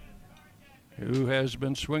 who has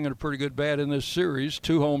been swinging a pretty good bat in this series.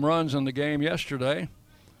 2 home runs in the game yesterday.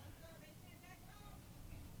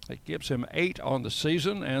 It gives him 8 on the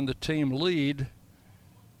season and the team lead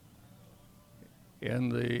in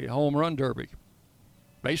the home run derby.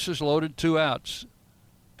 Bases loaded, 2 outs.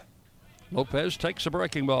 Lopez takes a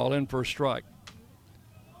breaking ball in for a strike.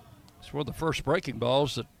 It's one of the first breaking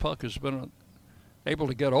balls that Puck has been able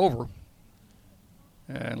to get over.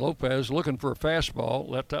 And Lopez, looking for a fastball,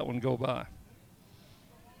 let that one go by.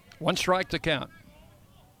 1 strike to count.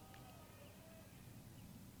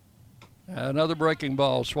 Another breaking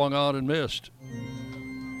ball swung on and missed.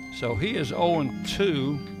 So he is 0-2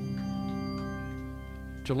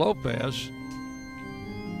 to Lopez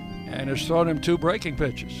and has thrown him 2 breaking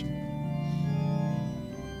pitches.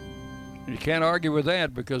 You can't argue with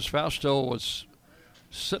that because Fausto was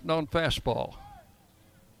sitting on fastball.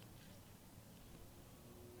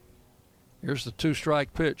 Here's the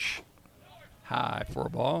 2-strike pitch. High for a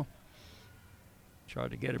ball.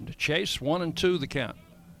 Tried to get him to chase. 1-2 the count.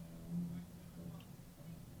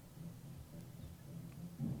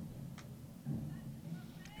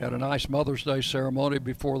 Had a nice Mother's Day ceremony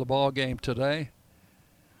before the ball game today.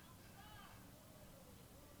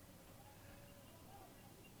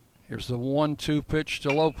 Here's the 1-2 pitch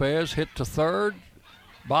to Lopez, hit to third,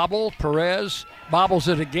 bobble, Perez bobbles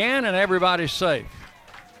it again, and everybody's safe.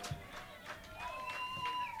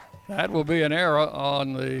 That will be an error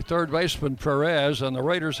on the third baseman, Perez, and the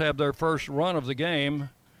Raiders have their first run of the game.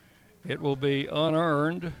 It will be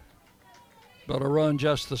unearned, but a run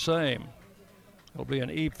just the same. It'll be an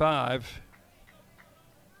E5.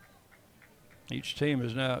 Each team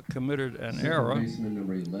has now committed an error.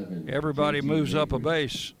 Everybody moves up a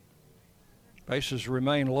base. Bases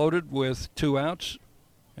remain loaded with 2 outs,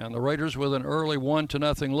 and the Raiders with an early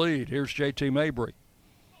 1-0 lead. Here's J.T. Mabry.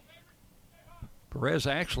 Perez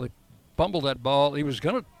actually fumbled that ball. He was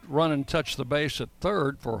going to run and touch the base at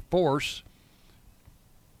third for a force,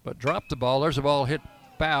 but dropped the ball. There's a ball hit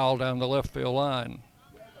foul down the left field line.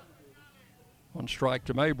 1 strike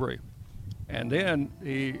to Mabry. And then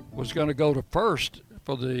he was going to go to first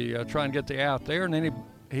for the try and get the out there, and then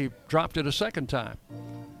he dropped it a second time.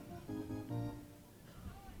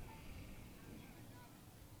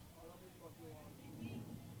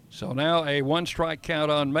 So now a 1-strike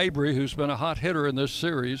count on Mabry, who's been a hot hitter in this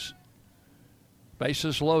series.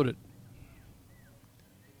 Bases loaded.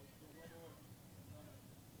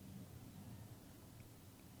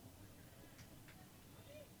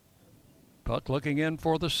 Puck looking in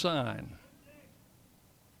for the sign.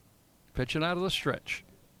 Pitching out of the stretch.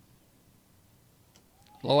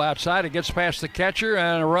 Low outside, it gets past the catcher,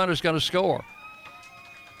 and a run is going to score.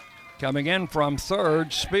 Coming in from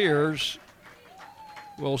third, Spears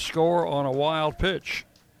will score on a wild pitch.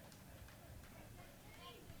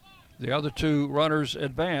 The other 2 runners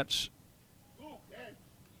advance.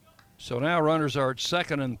 So now runners are at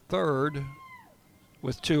second and third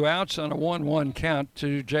with 2 outs on a 1-1 count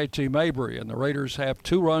to J.T. Mabry. And the Raiders have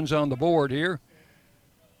 2 runs on the board here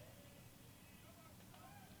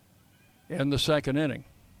in the second inning.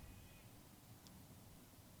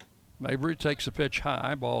 Mabry takes a pitch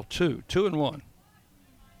high, ball 2, 2-1.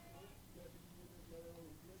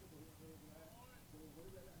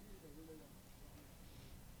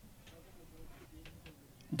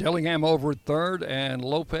 Dillingham over at third and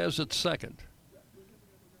Lopez at second.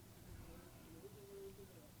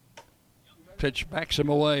 Pitch backs him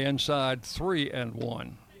away inside,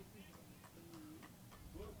 3-1.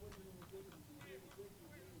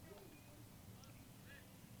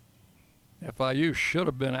 FIU should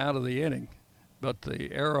have been out of the inning, but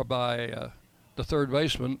the error by the third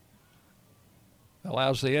baseman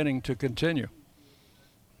allows the inning to continue.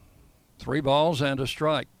 3 balls and a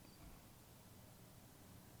strike.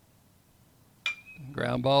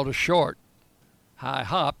 Ground ball to short. High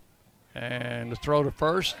hop and a throw to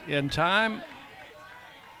first in time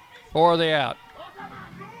for the out.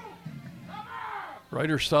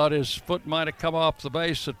 Raiders thought his foot might have come off the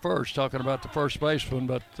base at first, talking about the first baseman,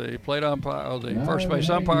 but the plate umpire, the first base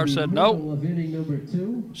umpire said no.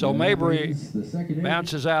 So Mabry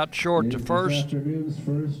bounces out short to first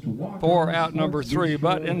for out number 3.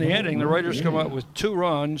 But in the inning, the Raiders come up with 2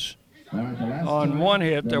 runs on 1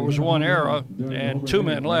 hit. There was 1 error and 2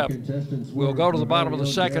 men left. We'll go to the bottom of the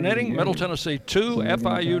second inning. Middle Tennessee 2,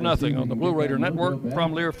 FIU nothing on the Blue Raider Network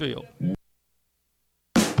from Learfield.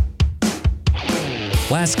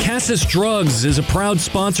 Las Casas Drugs is a proud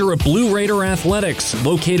sponsor of Blue Raider Athletics,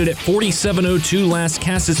 located at 4702 Las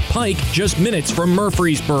Casas Pike, just minutes from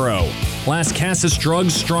Murfreesboro. Las Casas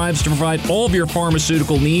Drugs strives to provide all of your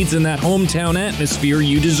pharmaceutical needs in that hometown atmosphere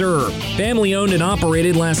you deserve. Family-owned and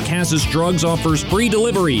operated, Las Casas Drugs offers free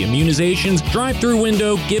delivery, immunizations, drive-through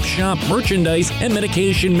window, gift shop, merchandise, and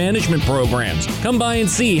medication management programs. Come by and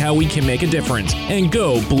see how we can make a difference. And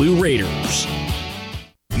go Blue Raiders.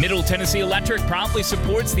 Middle Tennessee Electric proudly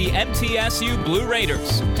supports the MTSU Blue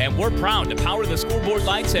Raiders, and we're proud to power the scoreboard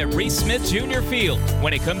lights at Reese Smith Junior Field.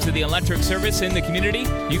 When it comes to the electric service in the community,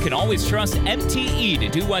 you can always trust MTE to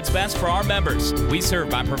do what's best for our members. We serve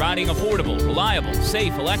by providing affordable, reliable,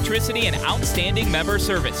 safe electricity and outstanding member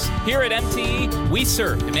service. Here at MTE, we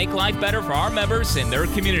serve to make life better for our members and their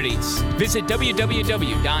communities. Visit www.mtemc.com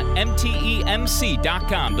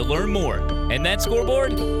to learn more. And that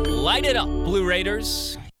scoreboard, light it up, Blue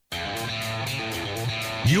Raiders.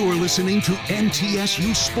 You're listening to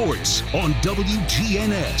MTSU Sports on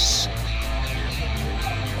WGNS.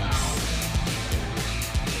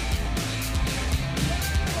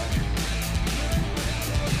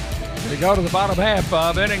 We go to the bottom half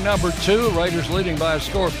of inning number 2. Raiders leading by a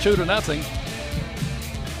score of 2-0.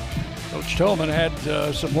 Coach Tolman had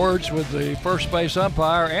some words with the first base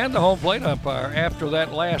umpire and the home plate umpire after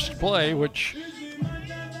that last play, which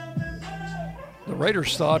the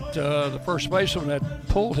Raiders thought the first baseman had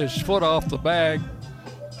pulled his foot off the bag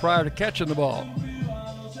prior to catching the ball.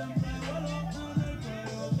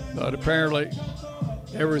 But apparently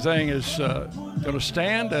everything is going to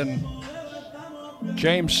stand, and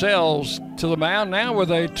James Sells to the mound now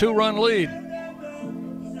with a 2-run lead.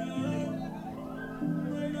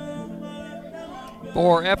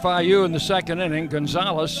 For FIU in the second inning,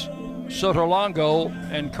 Gonzalez, Sotolongo,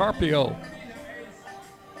 and Carpio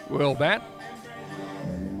will bat.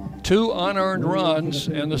 2 unearned runs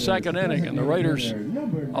in the second inning, and the Raiders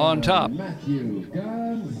on top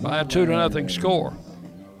by a 2-0 score.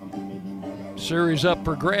 Series up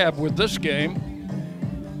for grab with this game.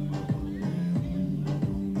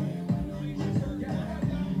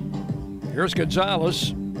 Here's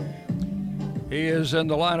Gonzalez. He is in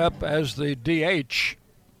the lineup as the DH.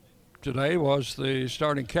 Today was the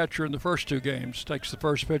starting catcher in the first 2 games. Takes the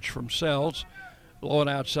first pitch from Sells. Low and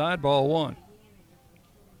outside, ball 1.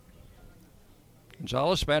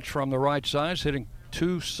 Gonzalez bats from the right side, hitting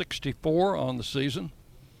 .264 on the season.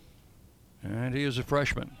 And he is a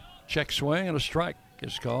freshman. Check swing and a strike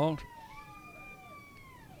is called.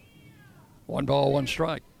 1 ball, 1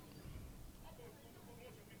 strike.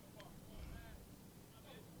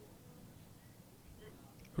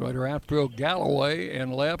 Raider outfield, Galloway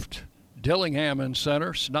in left, Dillingham in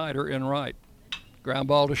center, Snyder in right. Ground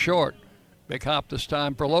ball to short. Big hop this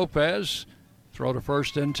time for Lopez. Throw to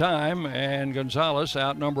first in time, and Gonzalez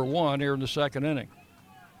out number 1 here in the second inning.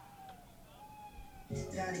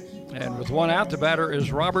 And with 1 out, the batter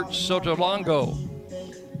is Robert Sotolongo.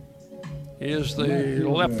 He is the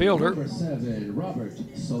left fielder.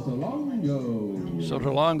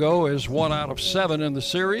 Sotolongo is 1 out of 7 in the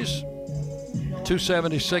series.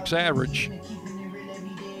 .276 average.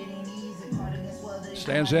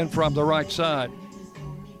 Stands in from the right side.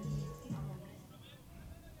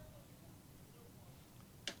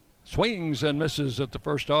 Swings and misses at the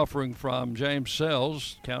first offering from James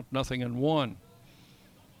Sells. Count 0-1.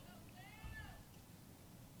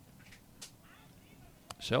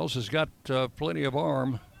 Sells has got plenty of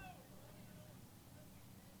arm.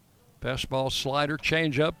 Fastball, slider,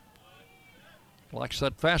 changeup. Likes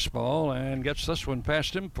that fastball and gets this one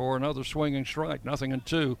past him for another swinging strike.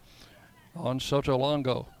 0-2 on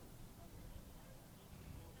Sotolongo.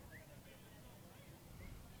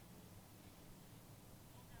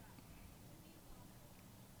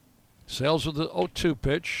 Sells with the 0-2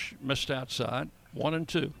 pitch, missed outside.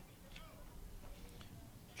 1-2.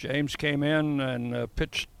 James came in and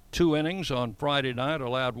pitched 2 innings on Friday night,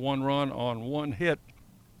 allowed 1 run on 1 hit.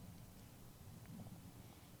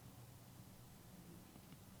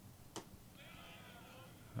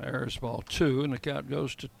 There's ball 2, and the count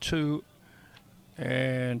goes to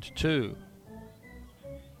 2-2.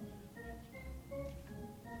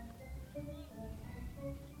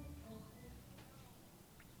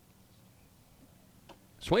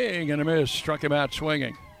 Swing and a miss, struck him out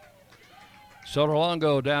swinging.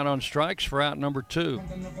 Sotolongo down on strikes for out number 2.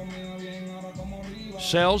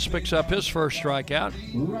 Sells picks up his first strikeout.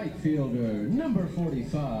 Right fielder, number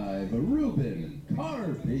 45, Ruben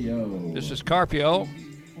Carpio. This is Carpio.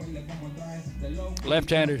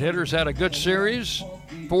 Left-handed hitter's had a good series,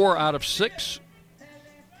 4 out of 6.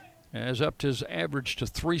 Has upped his average to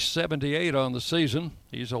 378 on the season.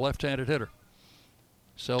 He's a left-handed hitter.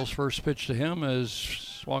 Sells first pitch to him is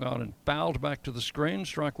swung on and fouled back to the screen,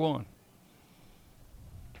 strike 1.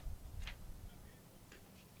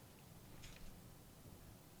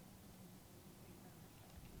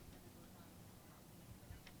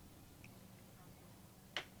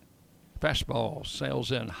 Fastball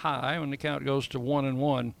sails in high when the count goes to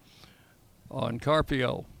 1-1 on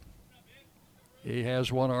Carpio. He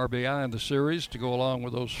has 1 RBI in the series to go along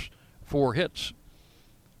with those 4 hits.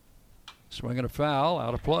 Swinging a foul,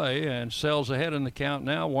 out of play, and Sells ahead in the count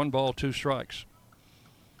now, 1 ball, 2 strikes.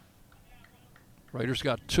 Raiders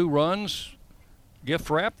got 2 runs,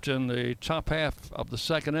 gift wrapped in the top half of the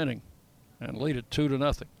 2nd inning, and lead it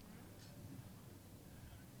 2-0.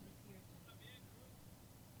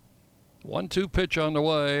 1-2 pitch on the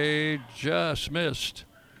way, just missed.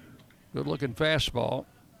 Good looking fastball.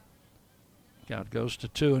 Count goes to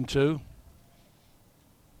 2-2.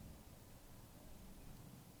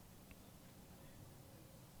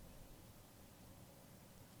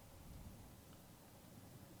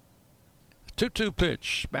 The 2-2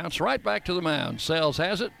 pitch, bounce right back to the mound. Sells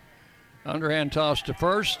has it. Underhand toss to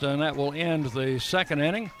first, and that will end the 2nd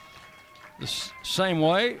inning. The same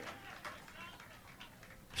way.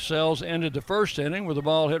 Sells ended the 1st inning with the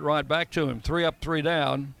ball hit right back to him. 3 up, 3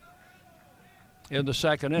 down in the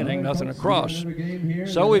 2nd inning, nothing across.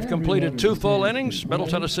 So we've completed 2 full innings. Middle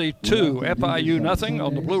Tennessee 2, FIU nothing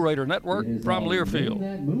on the Blue Raider Network from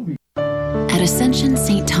Learfield. At Ascension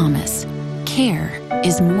St. Thomas, care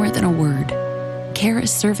is more than a word. Care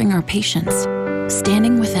is serving our patients,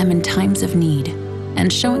 standing with them in times of need,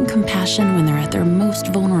 and showing compassion when they're at their most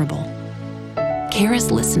vulnerable. Care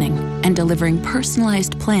is listening and delivering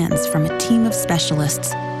personalized plans from a team of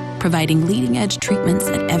specialists, providing leading-edge treatments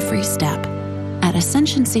at every step. At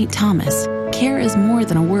Ascension St. Thomas, care is more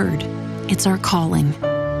than a word. It's our calling.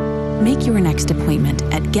 Make your next appointment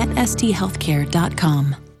at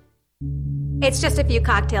getsthealthcare.com. It's just a few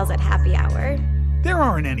cocktails at happy hour. There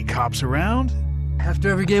aren't any cops around. After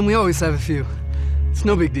every game, we always have a few. It's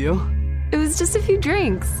no big deal. It was just a few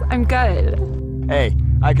drinks. I'm good. Hey,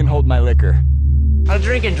 I can hold my liquor. I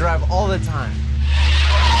drink and drive all the time.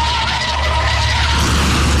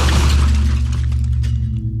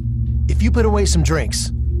 If you put away some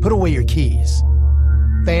drinks, put away your keys.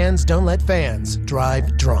 Fans don't let fans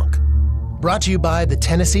drive drunk. Brought to you by the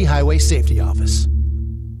Tennessee Highway Safety Office.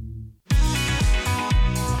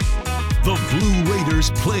 The Blue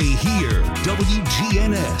Raiders play here.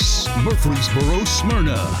 WGNS, Murfreesboro,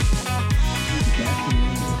 Smyrna.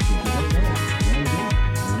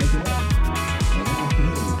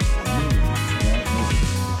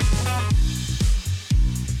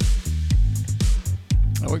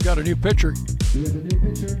 We've got a new pitcher. We have a new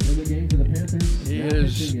pitcher in the game for the Panthers. He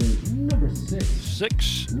is number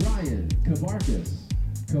 6. Ryan Cabarcas.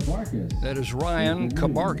 That is Ryan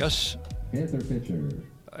Cabarcas. Panther pitcher.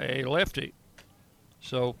 A lefty.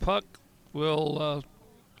 So Puck will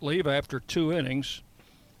leave after 2 innings.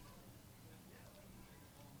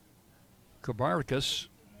 Cabarcas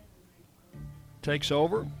takes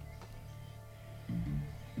over.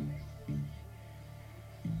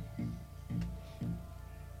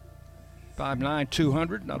 .5'9",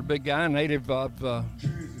 200, not a big guy, native of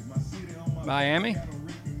Miami.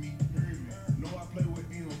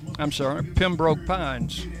 I'm sorry, Pembroke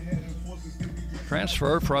Pines.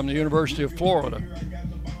 Transfer from the University of Florida.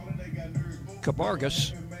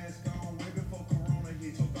 Cabarcas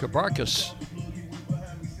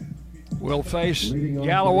will face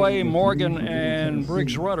Galloway, Morgan, and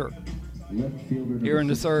Briggs Rudder here in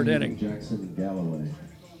the 3rd inning. Jackson Galloway.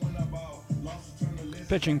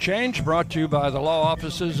 Pitching change brought to you by the law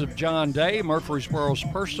offices of John Day, Murfreesboro's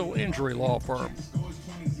personal injury law firm.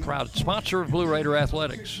 Proud sponsor of Blue Raider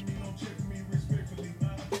Athletics.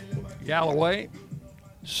 Galloway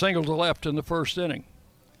single to left in the 1st inning.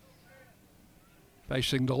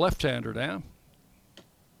 facing the left-hander now.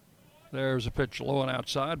 There's a pitch low and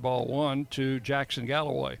outside, ball 1 to Jackson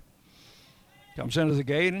Galloway. Comes into the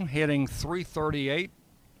game, hitting .338.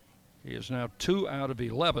 He is now 2 out of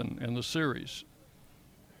 11 in the series.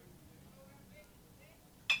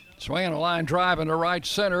 Swinging a line drive into right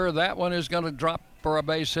center. That one is going to drop for a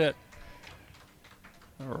base hit.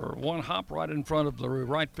 Or one hop right in front of the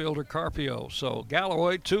right fielder, Carpio. So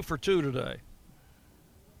Galloway 2 for 2 today.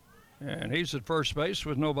 And he's at first base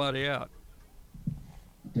with nobody out.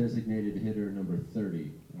 Designated hitter number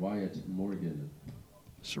 30, Wyatt Morgan.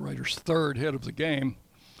 It's the Raiders' third hit of the game.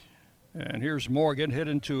 And here's Morgan hit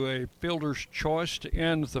into a fielder's choice to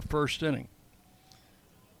end the first inning.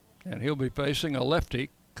 And he'll be facing a lefty,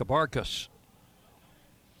 Kabarkas.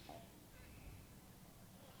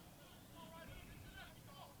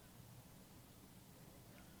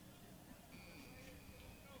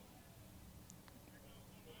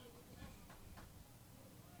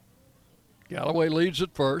 Galloway leads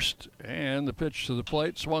at first, and the pitch to the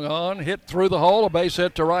plate, swung on, hit through the hole, a base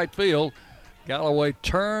hit to right field. Galloway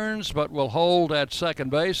turns, but will hold at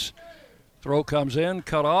second base. Throw comes in,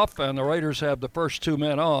 cut off, and the Raiders have the first 2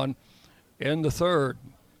 men on in the third.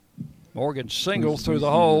 Morgan singled through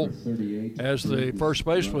the hole as the first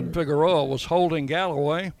baseman, Figueroa, was holding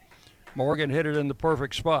Galloway. Morgan hit it in the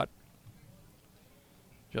perfect spot.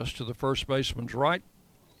 Just to the first baseman's right,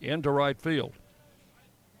 into right field.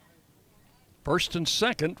 First and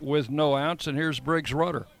second with no outs, and here's Briggs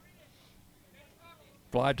Rudder.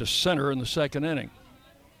 Fly to center in the second inning.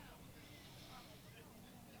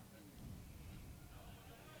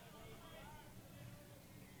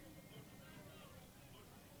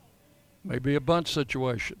 Maybe a bunt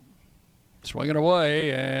situation. Swinging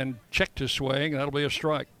away and checked his swing. That'll be a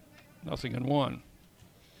strike. 0-1.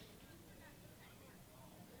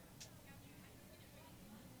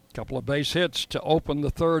 Couple of base hits to open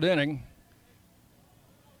the third inning.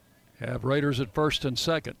 Have Raiders at first and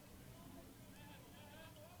second.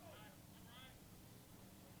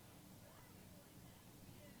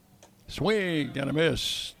 Swing and a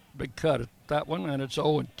miss. Big cut at that one, and it's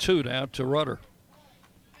 0-2 now to Rudder.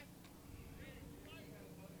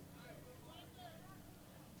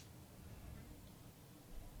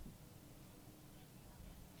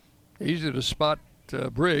 Easy to spot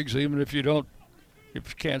Briggs, even if you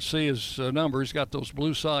can't see his number. He's got those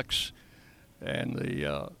blue socks and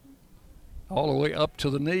the all the way up to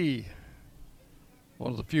the knee.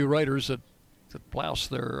 One of the few Raiders that blouse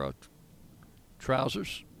their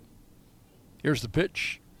trousers. Here's the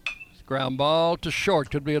pitch. Ground ball to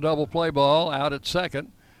short. Could be a double play ball. Out at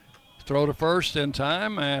second. Throw to first in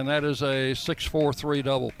time, and that is a 6-4-3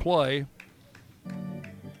 double play.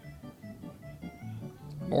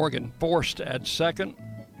 Morgan forced at second.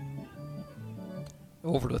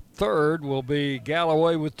 Over to third will be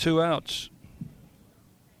Galloway with 2 outs.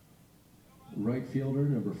 Right fielder,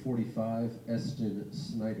 number 45, Eston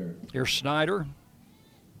Snyder. Here's Snyder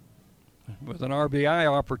with an RBI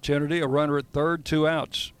opportunity, a runner at third, 2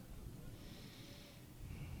 outs.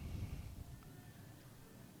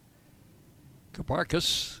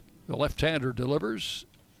 Kabarkas, the left-hander, delivers.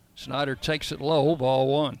 Snyder takes it low, ball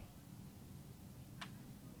 1.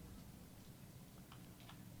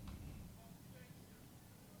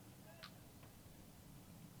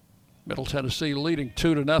 Middle Tennessee leading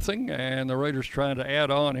 2-0, and the Raiders trying to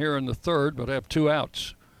add on here in the third, but have 2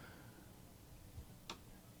 outs.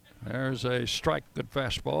 There's a strike, good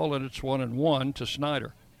fastball, and it's 1-1 to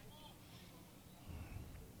Snyder.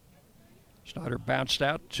 Snyder bounced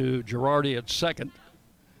out to Girardi at second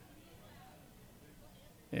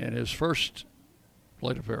in his first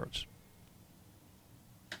plate appearance.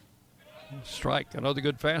 Strike, another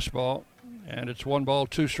good fastball, and it's 1 ball,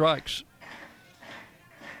 2 strikes.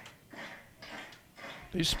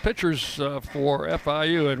 These pitchers for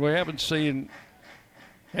FIU, and we haven't seen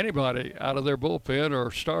anybody out of their bullpen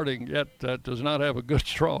or starting yet that does not have a good,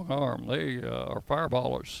 strong arm. They are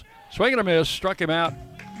fireballers. Swing and a miss, struck him out,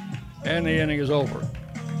 and the inning is over.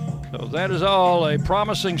 So that is all a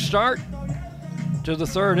promising start to the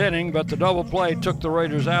third inning, but the double play took the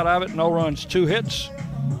Raiders out of it. No runs, 2 hits,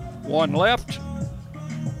 1 left.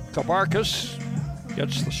 Kabarkas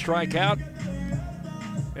gets the strikeout.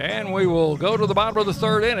 And we will go to the bottom of the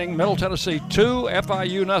third inning. Middle Tennessee 2,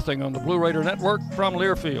 FIU 0 on the Blue Raider Network from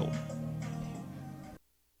Learfield.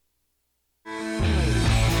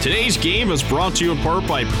 Today's game is brought to you in part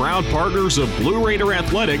by proud partners of Blue Raider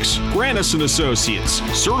Athletics, Granis & Associates,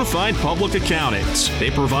 certified public accountants. They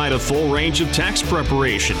provide a full range of tax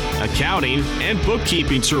preparation, accounting, and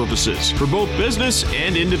bookkeeping services for both business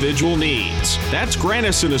and individual needs. That's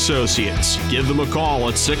Granis & Associates. Give them a call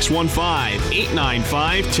at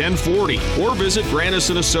 615-895-1040 or visit Granis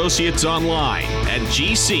 & Associates online at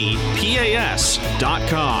gcpas.com.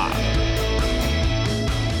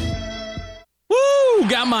 Woo!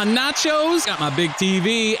 Got my nachos, got my big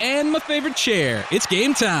TV, and my favorite chair. It's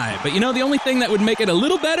game time. But the only thing that would make it a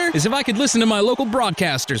little better is if I could listen to my local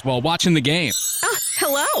broadcasters while watching the game.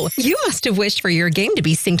 Hello. You must have wished for your game to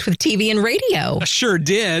be synced with TV and radio. I sure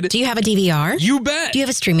did. Do you have a DVR? You bet. Do you have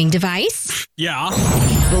a streaming device? Yeah.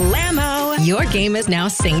 Blammo! Your game is now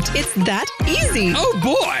synced. It's that easy. Oh,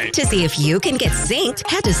 boy. To see if you can get synced,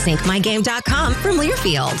 head to syncmygame.com from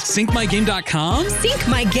Learfield. Syncmygame.com?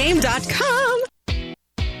 Syncmygame.com.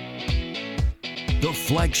 The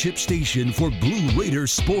flagship station for Blue Raider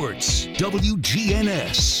sports,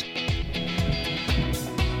 WGNS.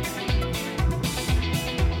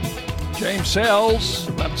 James Sells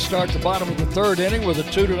about to start the bottom of the third inning with a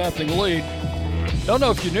 2-0 lead. Don't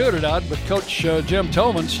know if you knew it or not, but Coach Jim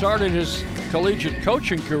Tolman started his collegiate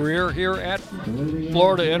coaching career here at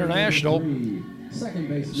Florida International.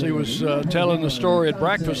 So he was telling the story at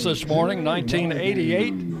breakfast this morning,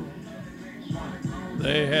 1988.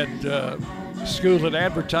 They had school had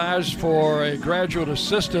advertised for a graduate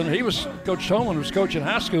assistant. Coach Tolman was coaching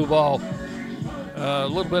high school ball a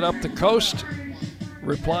little bit up the coast.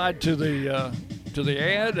 Replied to the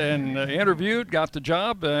ad and interviewed, got the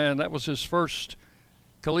job, and that was his first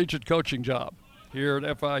collegiate coaching job here at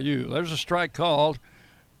FIU. There's a strike called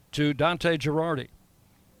to Dante Girardi.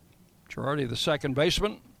 Girardi, the second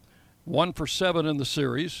baseman, 1 for 7 in the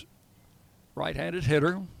series, right-handed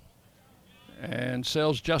hitter, and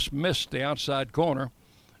Sells just missed the outside corner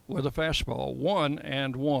with a fastball,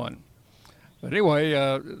 1-1. But anyway,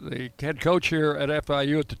 the head coach here at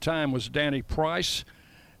FIU at the time was Danny Price,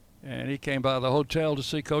 and he came by the hotel to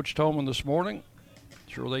see Coach Tolman this morning.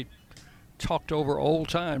 Sure, they talked over old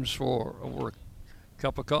times for over a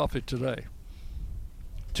cup of coffee today.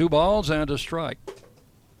 2 balls and a strike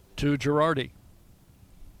to Girardi.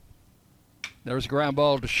 There's a ground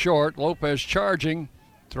ball to short. Lopez charging,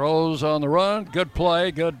 throws on the run. Good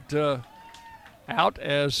play, good out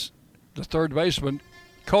as the third baseman,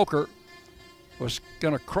 Coker, was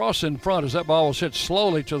going to cross in front as that ball was hit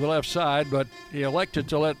slowly to the left side, but he elected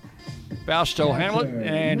to let Fausto handle it,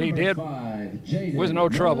 and he did with no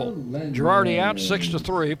trouble. Girardi out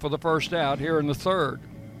 6-3 for the first out here in the third.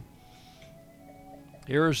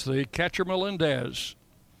 Here's the catcher Melendez.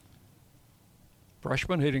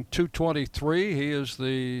 Freshman hitting .223. He is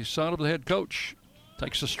the son of the head coach.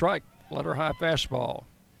 Takes a strike, letter high fastball.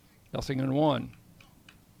 0-1.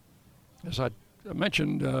 As I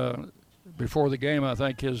mentioned before the game, I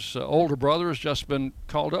think his older brother has just been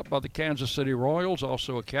called up by the Kansas City Royals,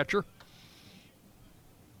 also a catcher.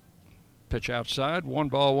 Pitch outside, 1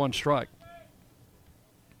 ball, 1 strike.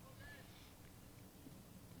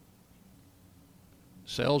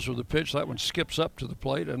 Sells with the pitch. That one skips up to the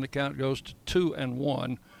plate, and the count goes to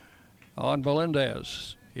 2-1 on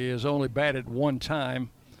Melendez. He has only batted 1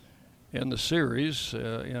 time in the series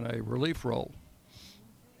in a relief role.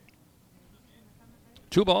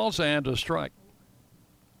 2 balls and a strike.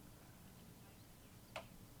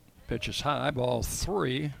 Pitch is high, ball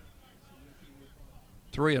 3.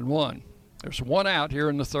 3-1. There's 1 out here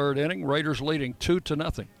in the third inning. Raiders leading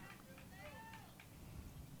 2-0.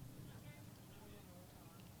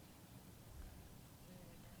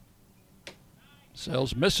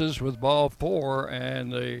 Sells misses with ball 4,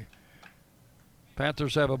 and the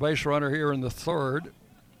Panthers have a base runner here in the third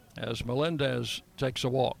as Melendez takes a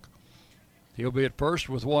walk. He'll be at first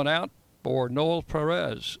with 1 out for Noel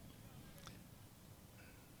Perez.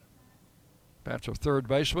 Panther third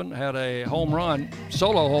baseman had a home run,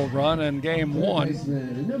 solo home run in game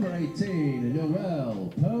 1. Number 18,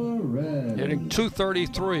 Noel Perez. Hitting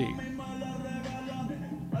 .233.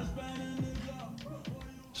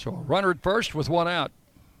 So a runner at first with 1 out.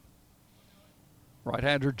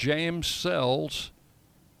 Right-hander James Sells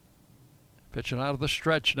pitching out of the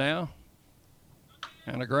stretch now.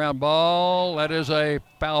 And a ground ball. That is a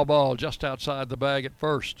foul ball just outside the bag at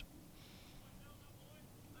first.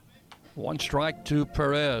 1 strike to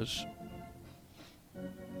Perez.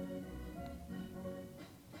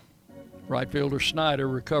 Right fielder Snyder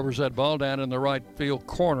recovers that ball down in the right field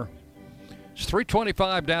corner. It's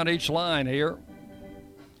 3:25 down each line here.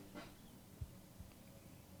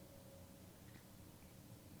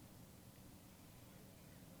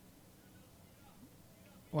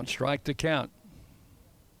 1 strike to count.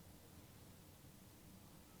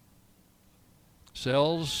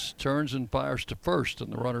 Sells, turns and fires to first,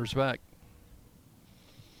 and the runner's back.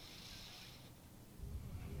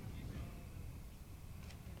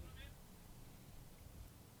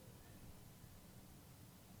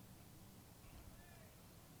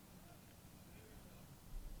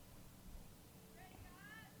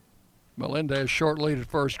 Melendez short lead at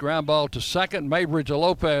first. Ground ball to second. Mabry to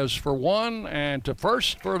Lopez for 1 and to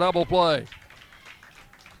first for a double play.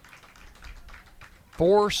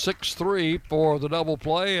 4-6-3 for the double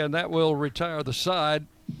play, and that will retire the side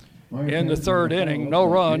in the 3rd inning. No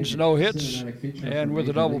runs, no hits, and with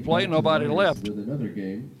the double play, nobody left.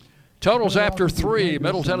 Totals after 3,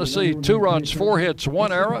 Middle Tennessee, 2 runs, 4 hits,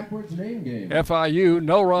 1 error. FIU,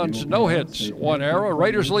 no runs, no hits, 1 error.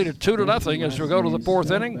 Raiders lead at 2-0 as we go to the 4th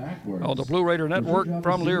inning on the Blue Raider Network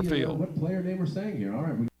from Learfield.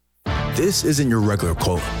 This isn't your regular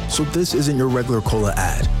cola, so this isn't your regular cola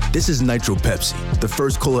ad. This is Nitro Pepsi, the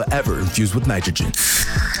first cola ever infused with nitrogen.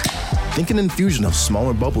 Think an infusion of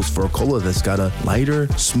smaller bubbles for a cola that's got a lighter,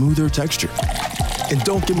 smoother texture. And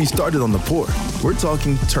don't get me started on the pour. We're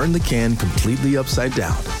talking turn the can completely upside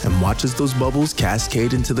down and watch as those bubbles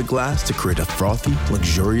cascade into the glass to create a frothy,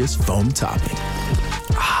 luxurious foam topping.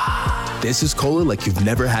 Ah, this is cola like you've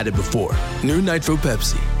never had it before. New Nitro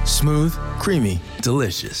Pepsi. Smooth, creamy,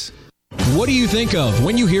 delicious. What do you think of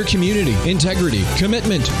when you hear community, integrity,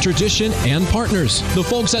 commitment, tradition, and partners? The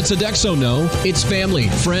folks at Sodexo know it's family,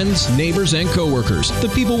 friends, neighbors, and coworkers. The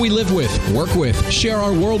people we live with, work with, share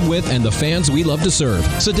our world with, and the fans we love to serve.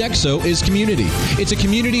 Sodexo is community. It's a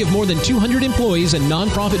community of more than 200 employees and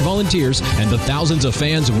nonprofit volunteers and the thousands of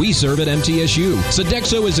fans we serve at MTSU.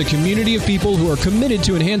 Sodexo is a community of people who are committed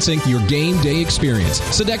to enhancing your game day experience.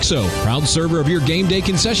 Sodexo, proud server of your game day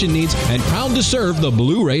concession needs and proud to serve the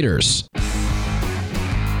Blue Raiders.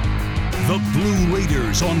 The Blue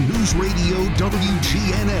Raiders on News Radio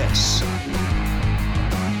WGNS.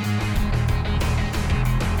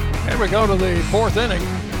 And we go to the 4th inning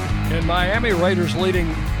in Miami. Raiders leading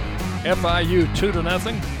FIU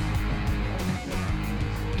 2-0.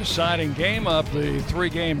 Deciding game of the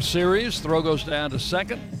 3-game series. Throw goes down to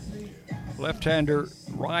second. Left-hander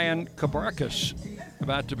Ryan Cabarcas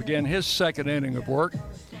about to begin his 2nd inning of work.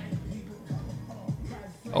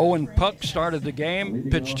 Owen Puck started the game,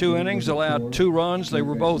 pitched 2 innings, allowed 2 runs. They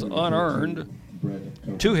were both unearned.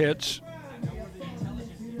 2 hits,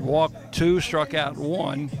 walked 2, struck out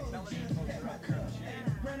 1.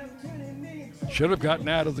 Should have gotten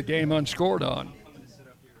out of the game unscored on.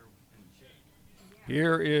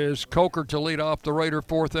 Here is Coker to lead off the Raider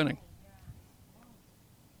 4th inning.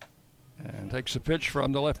 And takes a pitch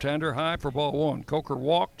from the left-hander, high for ball 1. Coker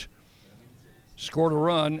walked. Scored a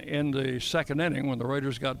run in the 2nd inning when the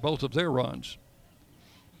Raiders got both of their runs.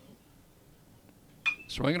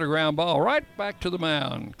 Swinging a ground ball right back to the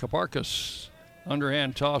mound. Cabarcas,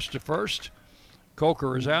 underhand toss to first.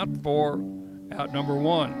 Coker is out for out number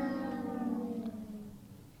 1.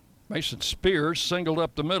 Mason Spears singled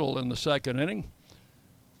up the middle in the 2nd inning.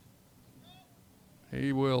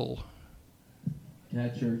 He will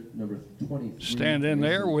catcher number 23 stand in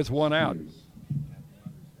there with 1 out.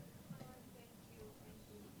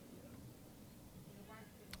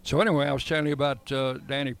 So anyway, I was telling you about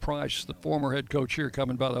Danny Price, the former head coach here,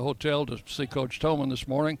 coming by the hotel to see Coach Tolman this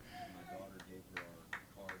morning.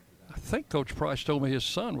 I think Coach Price told me his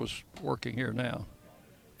son was working here now.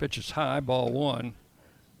 Pitch is high, ball 1.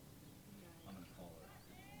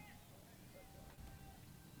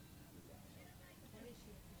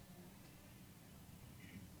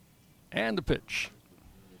 And the pitch.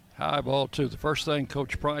 High, ball 2. The first thing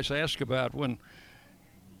Coach Price asked about when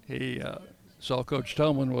he saw Coach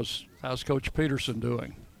Tolman was, how's Coach Peterson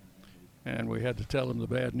doing? And we had to tell him the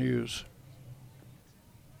bad news.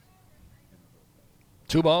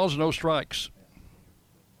 2 balls, no strikes.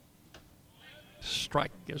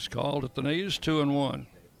 Strike is called at the knees, 2-1.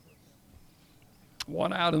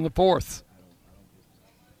 1 out in the 4th.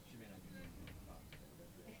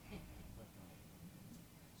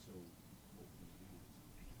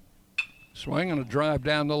 Swing and a drive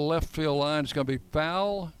down the left field line is going to be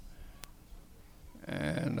foul.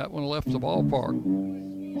 And that one left the ballpark.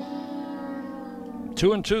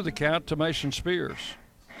 2-2 the count to Mason Spears.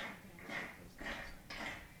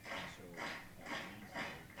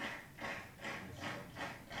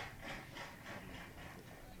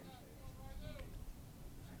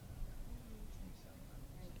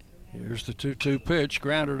 Here's the 2-2 pitch,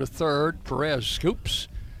 grounder to third. Perez scoops,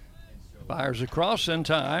 fires across in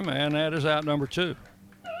time, and that is out number 2.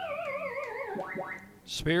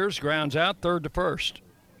 Spears grounds out, third to first.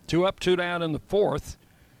 2 up, 2 down in the 4th.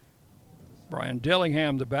 Brian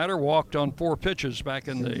Dillingham, the batter, walked on 4 pitches back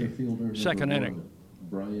in the second inning.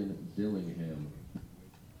 Brian Dillingham.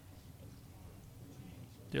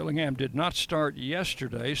 Dillingham did not start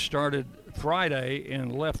yesterday, started Friday in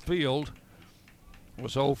left field,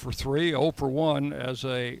 was 0 for 3, 0 for 1 as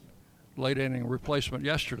a late inning replacement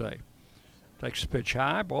yesterday. Takes the pitch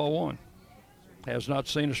high, ball 1. Has not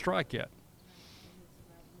seen a strike yet.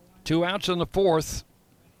 2 outs in the 4th.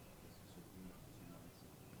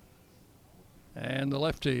 And the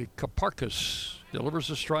lefty, Kaparkas, delivers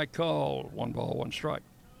a strike call. 1 ball, 1 strike.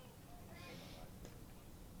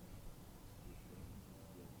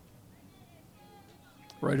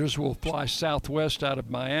 Raiders will fly southwest out of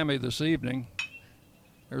Miami this evening.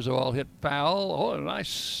 There's a ball hit foul. Oh, a nice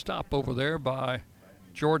stop over there by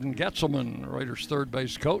Jordan Getzelman, Raiders' third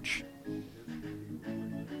base coach.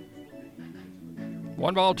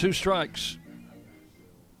 1 ball, 2 strikes.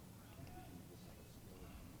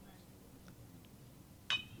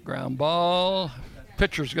 Ground ball.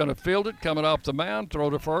 Pitcher's going to field it, coming off the mound, throw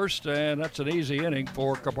to first, and that's an easy inning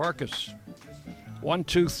for Kaparkas. 1,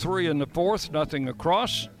 2, 3 in the 4th, nothing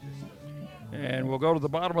across. And we'll go to the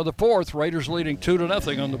bottom of the 4th. Raiders leading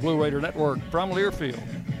 2-0 on the Blue Raider Network from Learfield.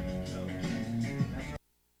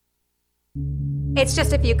 It's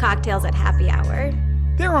just a few cocktails at happy hour.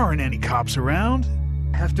 There aren't any cops around.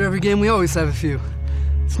 After every game, we always have a few.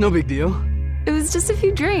 It's no big deal. It was just a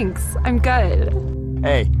few drinks. I'm good.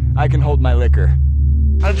 Hey, I can hold my liquor.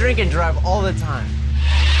 I drink and drive all the time.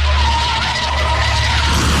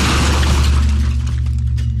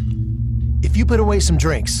 If you put away some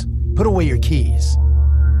drinks, put away your keys.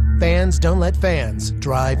 Fans don't let fans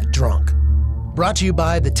drive drunk. Brought to you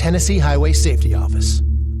by the Tennessee Highway Safety Office.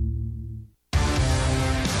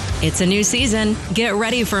 It's a new season. Get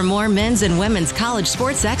ready for more men's and women's college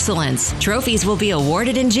sports excellence. Trophies will be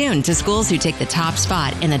awarded in June to schools who take the top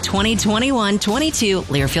spot in the 2021-22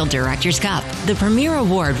 Learfield Directors Cup. The premier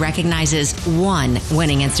award recognizes one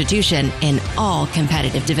winning institution in all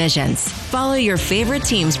competitive divisions. Follow your favorite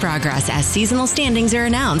team's progress as seasonal standings are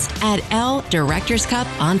announced at L Directors Cup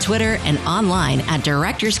on Twitter and online at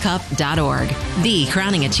directorscup.org. The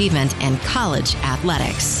crowning achievement in college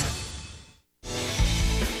athletics.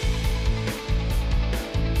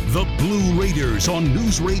 The Blue Raiders on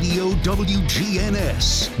News Radio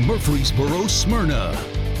WGNS, Murfreesboro, Smyrna.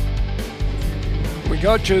 We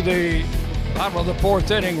go to the bottom of the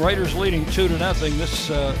 4th inning. Raiders leading 2-0. This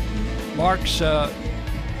marks a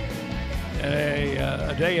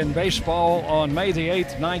day in baseball. On May the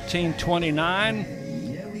 8th,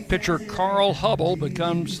 1929, pitcher Carl Hubble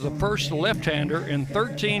becomes the first left-hander in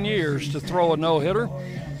 13 years to throw a no-hitter.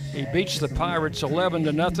 He beats the Pirates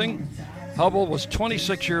 11-0. Hubble was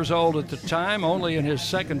 26 years old at the time, only in his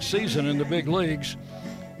second season in the big leagues.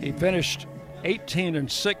 He finished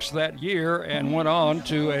 18-6 that year and went on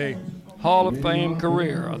to a Hall of Fame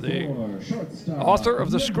career. The author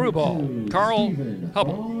of the Screwball, Carl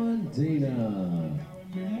Hubble.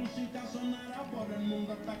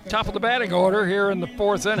 Top of the batting order here in the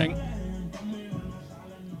 4th inning.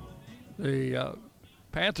 The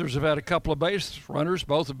Panthers have had a couple of base runners.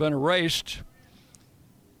 Both have been erased.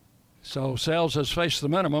 So Sells has faced the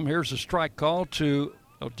minimum. Here's a strike call to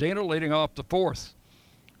Odina leading off the 4th.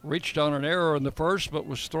 Reached on an error in the 1st, but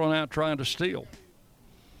was thrown out trying to steal.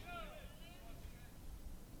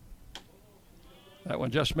 That one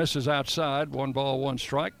just misses outside. 1 ball, 1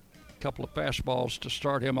 strike. A couple of fastballs to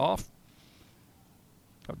start him off.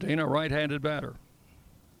 Odina, right-handed batter.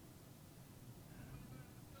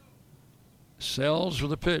 Sells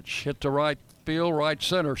with a pitch. Hit to right field, right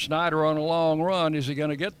center. Snyder on a long run. Is he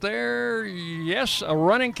going to get there? Yes, a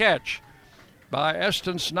running catch by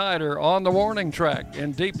Eston Snyder on the warning track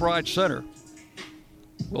in deep right center.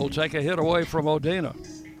 We'll take a hit away from Odina.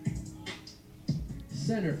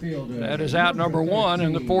 Center fielder. That is out number 1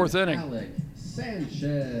 in the 4th inning. Alec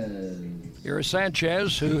Sanchez. Here is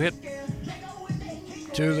Sanchez, who hit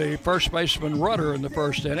to the first baseman Rudder in the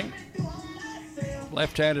 1st inning.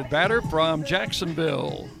 Left-handed batter from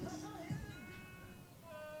Jacksonville.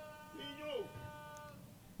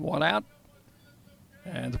 1 out.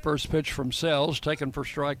 And the first pitch from Sells, taken for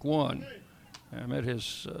strike 1. I met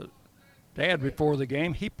his dad before the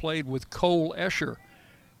game. He played with Cole Escher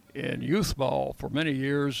in youth ball for many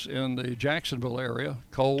years in the Jacksonville area.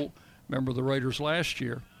 Cole, member of the Raiders last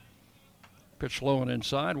year. Pitch low and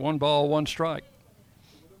inside. 1 ball, 1 strike.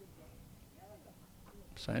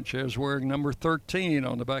 Sanchez wearing number 13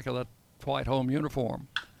 on the back of that white home uniform.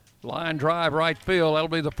 Line drive right field. That'll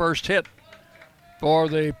be the first hit for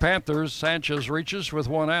the Panthers. Sanchez reaches with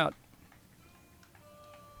 1 out.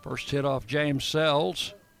 First hit off James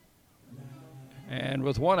Sells. And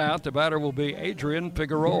with one out, the batter will be Adrian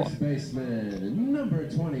Figueroa. First baseman,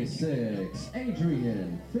 number 26,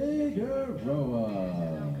 Adrian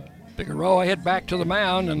Figueroa. Figueroa hit back to the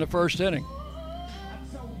mound in the first inning.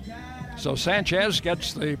 So Sanchez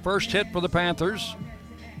gets the first hit for the Panthers.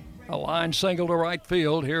 A line single to right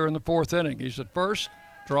field here in the fourth inning. He's at first,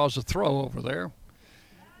 draws a throw over there.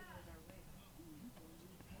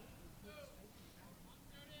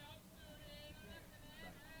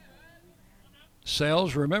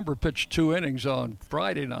 Sells, remember, pitched 2 innings on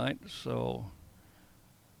Friday night, so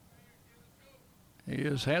he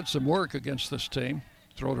has had some work against this team.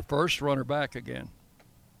 Throw to first, runner back again.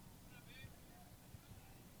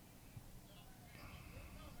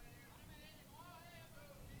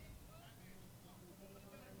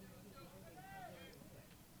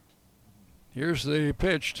 Here's the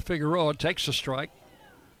pitch to Figueroa, takes a strike.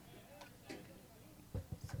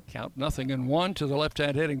 Count 0-1 to the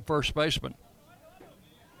left-hand hitting first baseman.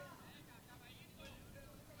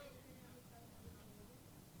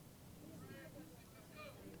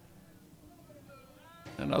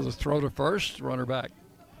 Another throw to first, runner back.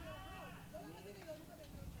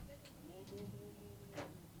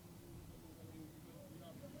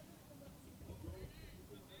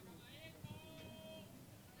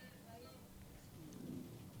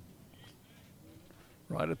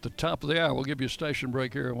 Right at the top of the hour, we'll give you a station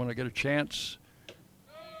break here when I get a chance.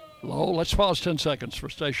 Low, let's pause 10 seconds for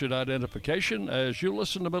station identification as you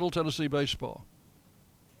listen to Middle Tennessee Baseball.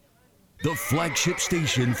 The flagship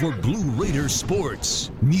station for Blue Raider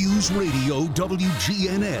sports. News Radio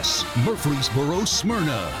WGNS, Murfreesboro,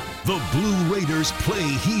 Smyrna. The Blue Raiders play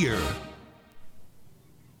here.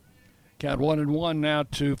 Count 1-1 now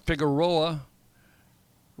to Figueroa.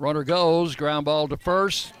 Runner goes, ground ball to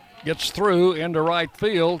first, gets through into right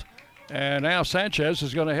field. And now Sanchez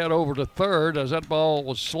is going to head over to third as that ball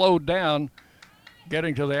was slowed down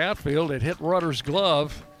getting to the outfield. It hit Rutter's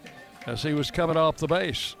glove as he was coming off the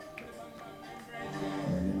base.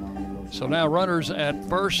 So now runners at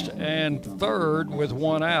first and third with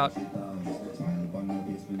one out.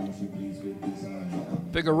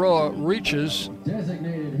 Figueroa reaches.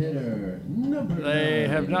 Designated hitter, number They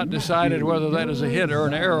have not decided whether that is a hit or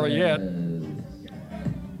an error yet.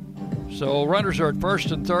 So runners are at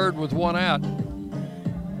first and third with one out.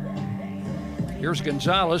 Here's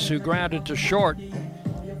Gonzalez, who grounded to short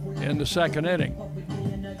in the second inning.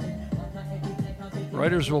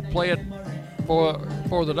 Raiders will play it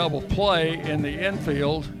for the double play in the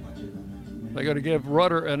infield. They're going to give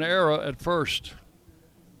Rutter an error at first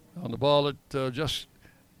on the ball that just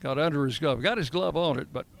got under his glove. Got his glove on it,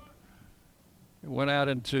 but it went out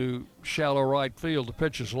into shallow right field. The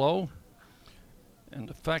pitch is low, and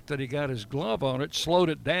the fact that he got his glove on it slowed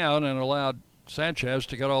it down and allowed Sanchez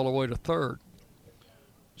to get all the way to third.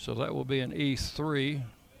 So that will be an E3.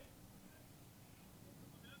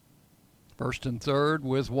 First and third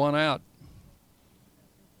with one out.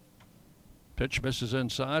 Pitch misses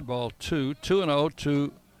inside, ball 2. 2-0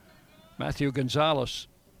 to Matthew Gonzalez.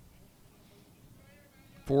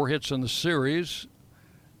 4 hits in the series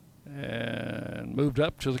and moved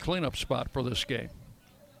up to the cleanup spot for this game.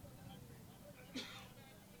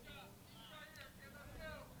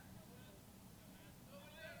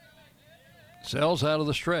 Sells out of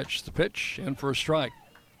the stretch. The pitch in for a strike.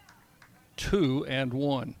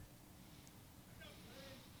 2-1.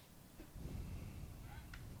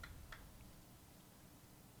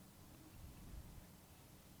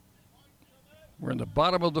 We're in the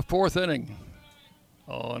bottom of the fourth inning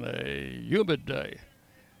on a humid day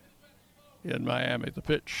in Miami. The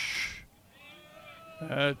pitch,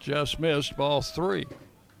 that just missed, ball 3.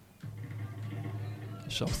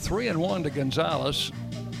 So 3-1 to Gonzalez.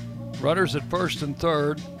 Runners at first and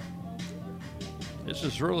third. This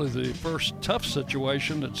is really the first tough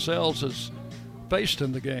situation that Sells has faced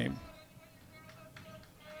in the game.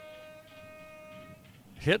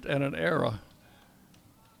 Hit and an error.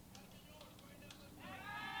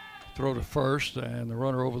 Throw to first, and the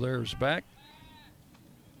runner over there is back.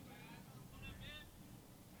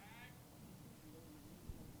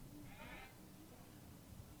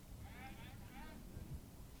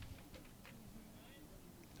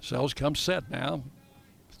 Sells comes set now.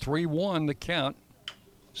 3-1 the count.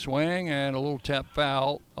 Swing and a little tap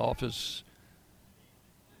foul off his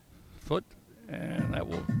foot, and that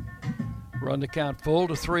will run the count full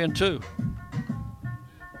to 3-2.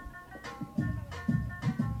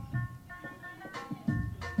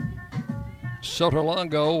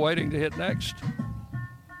 Sotolongo waiting to hit next.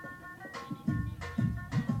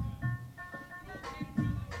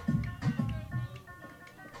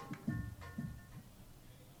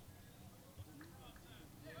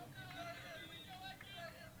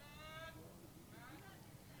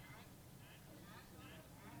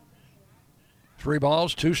 3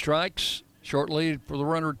 balls, 2 strikes. Short lead for the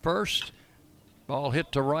runner at first. Ball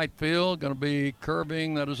hit to right field. Going to be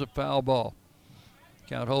curving. That is a foul ball.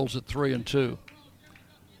 Count holds at 3-2.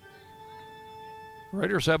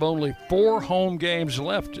 Raiders have only 4 home games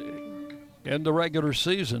left in the regular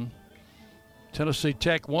season. Tennessee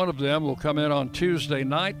Tech, one of them, will come in on Tuesday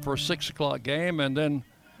night for a 6 o'clock game, and then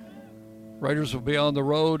Raiders will be on the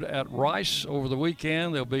road at Rice over the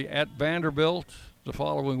weekend. They'll be at Vanderbilt the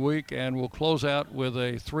following week, and we'll close out with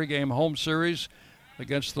a 3-game home series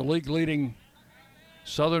against the league-leading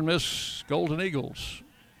Southern Miss Golden Eagles.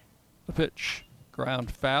 The pitch,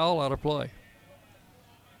 ground foul, out of play.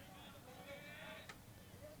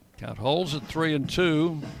 Count holds at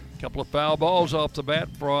 3-2. A couple of foul balls off the bat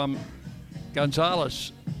from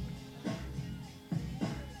Gonzalez.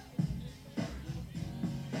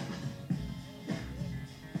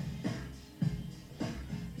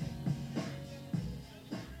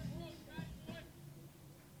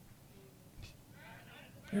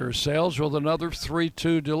 Here's Sales with another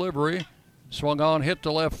 3-2 delivery. Swung on, hit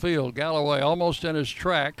to left field. Galloway almost in his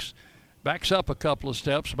tracks. Backs up a couple of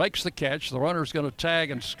steps, makes the catch. The runner's going to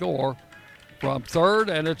tag and score from third,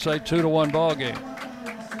 and it's a 2-1 ball game.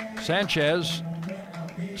 Sanchez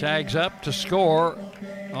tags up to score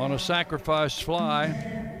on a sacrifice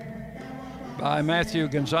fly by Matthew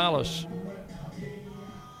Gonzalez.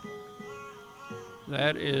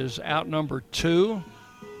 That is out number 2.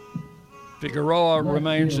 Figueroa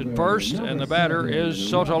remains at first, and the batter is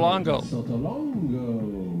Sotolongo.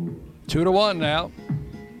 2-1 now.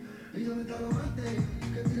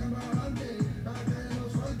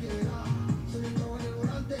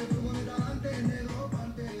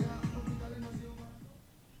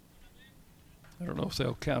 I don't know if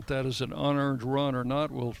they'll count that as an unearned run or not.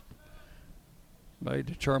 May be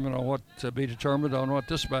determined on what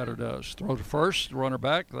this batter does. Throw to first, runner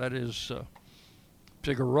back. That is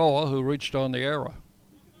Figueroa, who reached on the error.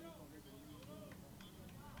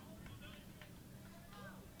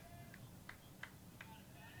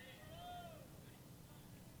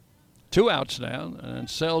 Two outs now, and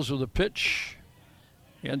Sells with a pitch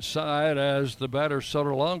inside as the batter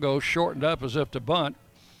Sotolongo shortened up as if to bunt.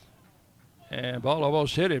 And ball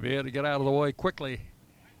almost hit him. He had to get out of the way quickly.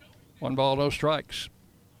 1 ball, no strikes.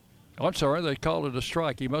 Oh, I'm sorry, they called it a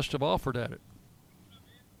strike. He must have offered at it.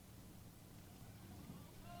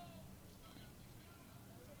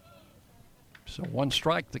 So 1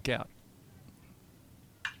 strike, the count.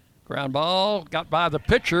 Ground ball, got by the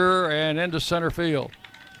pitcher and into center field.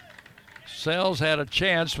 Sells had a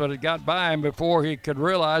chance, but it got by him before he could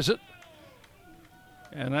realize it.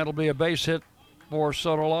 And that'll be a base hit for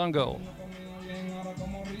Sotolongo.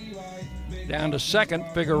 Down to second,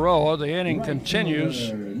 Figueroa. The inning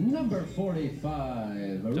continues. Number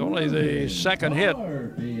 45. It's only the second hit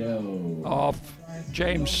off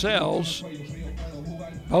James Sells.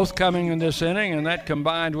 Both coming in this inning, and that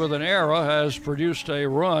combined with an error has produced a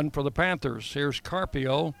run for the Panthers. Here's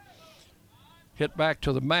Carpio. Hit back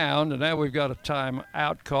to the mound, and now we've got a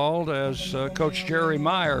timeout called as Coach Jerry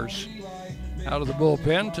Myers out of the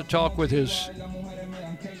bullpen to talk with his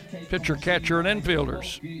pitcher, catcher, and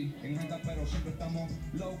infielders.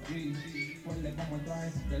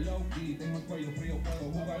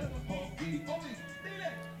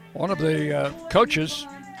 One of the coaches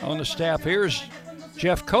on the staff here is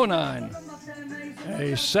Jeff Conine,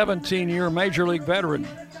 a 17-year Major League veteran,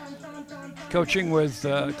 coaching with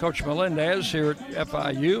Coach Melendez here at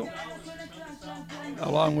FIU,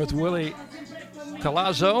 along with Willie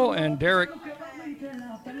Collazo and Derek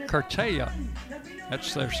Cartella.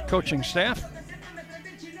 That's their coaching staff.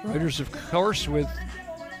 Raiders, of course, with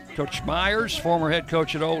Coach Myers, former head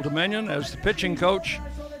coach at Old Dominion, as the pitching coach,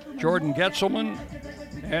 Jordan Getzelman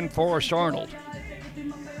and Forrest Arnold.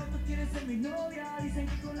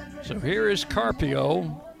 So here is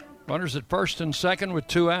Carpio. Runners at first and second with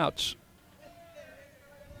 2 outs.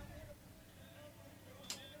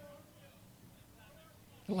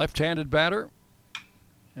 Left-handed batter.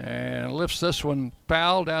 And lifts this one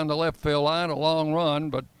foul down the left field line, a long run,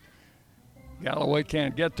 but Galloway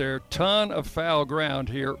can't get there. Ton of foul ground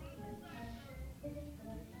here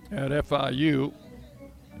at FIU.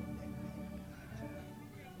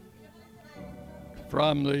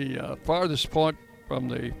 From the farthest point from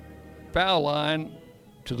the foul line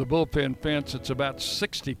to the bullpen fence, it's about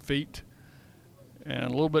 60 feet, and a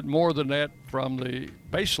little bit more than that from the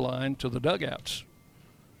baseline to the dugouts.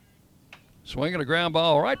 Swinging a ground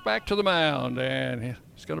ball right back to the mound, and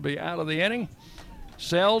it's going to be out of the inning.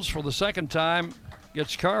 Sells, for the second time,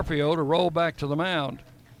 gets Carpio to roll back to the mound.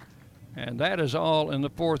 And that is all in the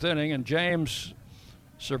 4th inning, and James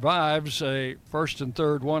survives a first and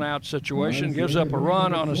third one-out situation, gives up a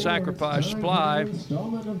run on a sacrifice fly.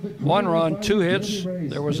 1 run, 2 hits.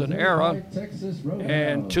 There was an error,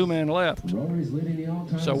 and 2 men left.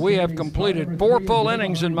 So we have completed 4 full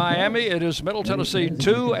innings in Miami. It is Middle Tennessee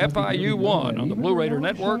 2, FIU 1 on the Blue Raider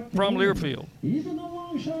Network from Learfield.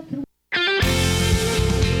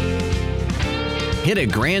 Hit a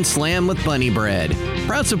grand slam with Bunny Bread.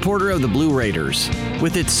 Proud supporter of the Blue Raiders.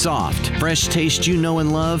 With its soft, fresh taste you know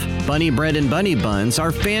and love, Bunny Bread and Bunny Buns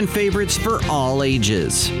are fan favorites for all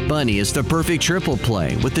ages. Bunny is the perfect triple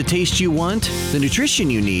play with the taste you want, the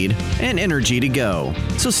nutrition you need, and energy to go.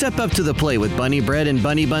 So step up to the plate with Bunny Bread and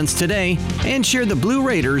Bunny Buns today and cheer the Blue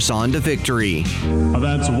Raiders on to victory.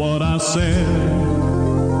 That's what I said.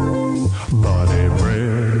 Bunny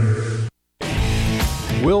Bread.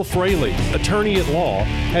 Will Fraley, attorney at law,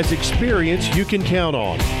 has experience you can count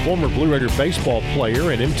on. Former Blue Raider baseball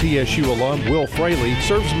player and MTSU alum Will Fraley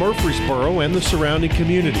serves Murfreesboro and the surrounding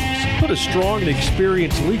communities. Put a strong and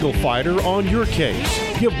experienced legal fighter on your case.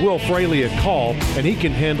 Give Will Fraley a call and he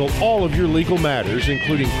can handle all of your legal matters,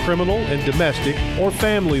 including criminal and domestic or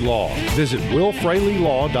family law. Visit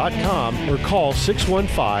willfraleylaw.com or call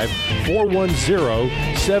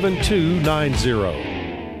 615-410-7290.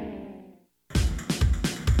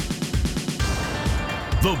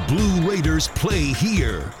 The Blue Raiders play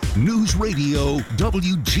here. News Radio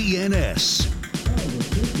WGNS.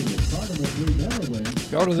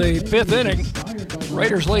 Go to the 5th inning.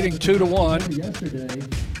 Raiders leading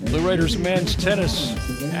 2-1. Blue Raiders men's tennis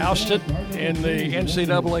ousted in the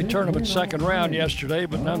NCAA tournament second round yesterday,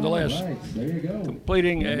 but nonetheless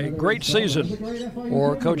completing a great season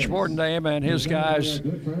for Coach Bordendam and his guys,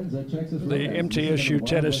 the MTSU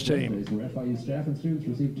tennis team.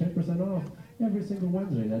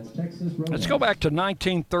 Let's go back to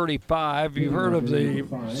 1935. You heard of the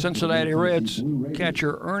Cincinnati Reds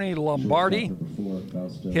catcher Ernie Lombardi.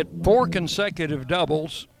 Hit 4 consecutive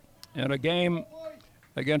doubles in a game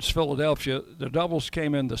against Philadelphia. The doubles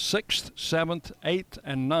came in the 6th, 7th, 8th,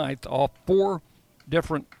 and 9th off 4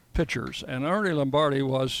 different pitchers. And Ernie Lombardi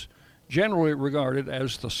was generally regarded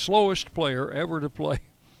as the slowest player ever to play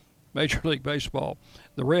Major League Baseball.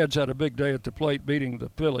 The Reds had a big day at the plate, beating the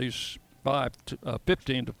Phillies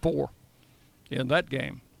 15-4 in that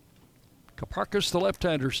game. Kaparkas, the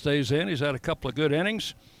left-hander, stays in. He's had a couple of good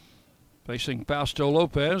innings. Facing Fausto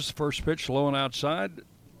Lopez, first pitch low and outside.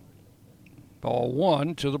 Ball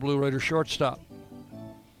 1 to the Blue Raider shortstop.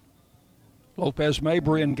 Lopez,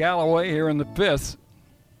 Mabry, and Galloway here in the 5th.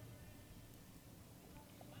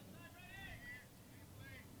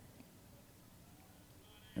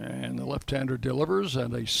 And the left-hander delivers,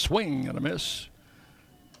 and a swing and a miss.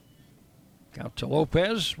 Count to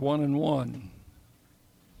Lopez, 1-1.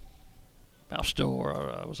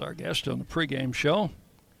 Fausto was our guest on the pregame show.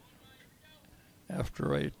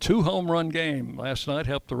 After a 2-home-run game last night,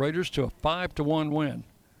 helped the Raiders to a 5-1 win.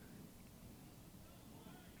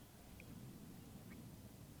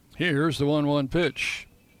 Here's the 1-1 pitch.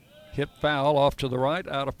 Hit foul off to the right,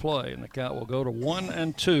 out of play, and the count will go to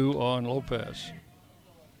 1-2 on Lopez.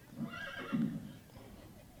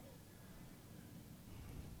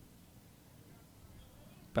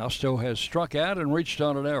 Fausto has struck out and reached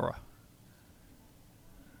on an error.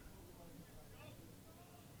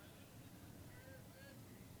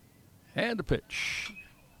 And a pitch.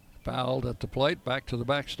 Fouled at the plate, back to the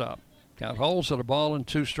backstop. Count holds at a ball and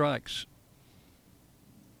 2 strikes.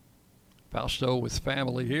 Fausto with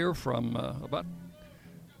family here from about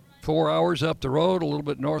 4 hours up the road, a little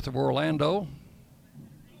bit north of Orlando.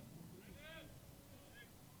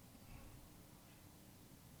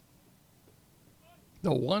 The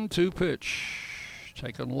 1-2 pitch,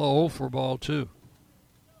 taken low for ball 2.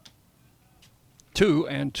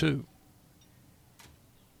 2-2.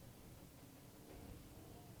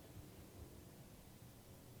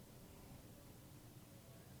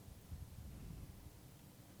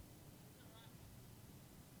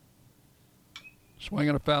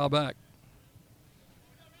 Swinging a foul back.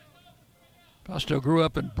 Fausto grew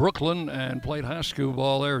up in Brooklyn and played high school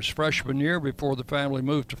ball there his freshman year before the family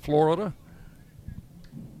moved to Florida.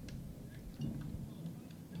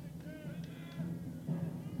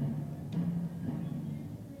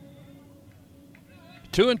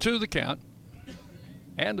 Two and two the count.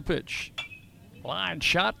 And the pitch. Line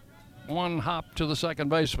shot. 1 hop to the second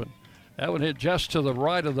baseman. That one hit just to the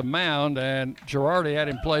right of the mound, and Girardi had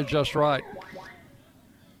him played just right.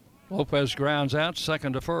 Lopez grounds out,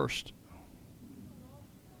 second to first.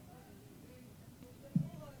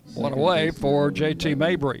 One away for J.T.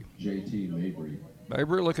 Mabry.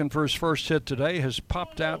 Mabry, looking for his first hit today, has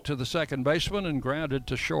popped out to the second baseman and grounded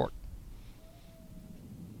to short.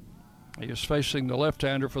 He is facing the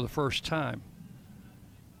left-hander for the first time.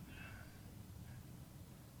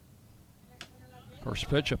 First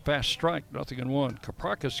pitch, a fast strike, 0-1.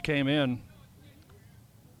 Kaparkas came in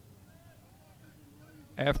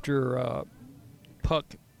after Puck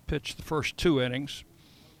pitched the first 2 innings.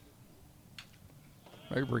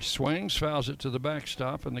 Mabry swings, fouls it to the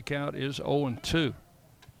backstop, and the count is 0-2.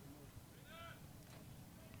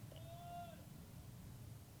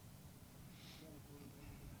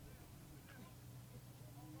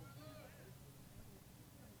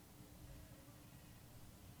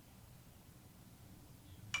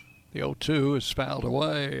 The 0-2 is fouled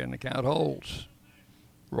away, and the count holds.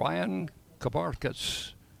 Ryan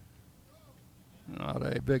Kaparkas, not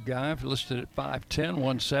a big guy, listed at 5'10",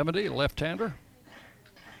 170, left-hander.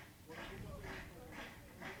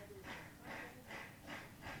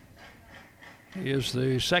 He is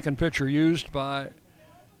the second pitcher used by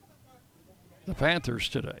the Panthers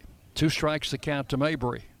today. 2 strikes the count to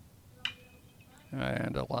Mabry.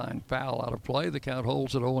 And a line foul out of play. The count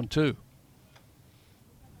holds at 0-2.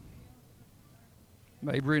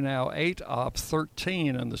 Mabry now 8 of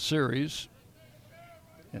 13 in the series,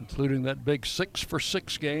 including that big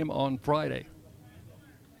 6-for-6 game on Friday.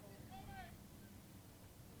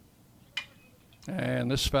 And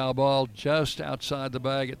this foul ball just outside the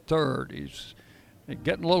bag at third. He's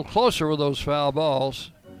getting a little closer with those foul balls.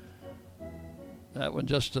 That one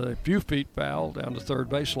just a few feet foul down the third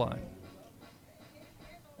baseline.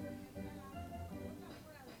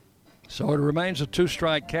 So it remains a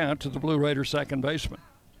 2-strike count to the Blue Raider second baseman.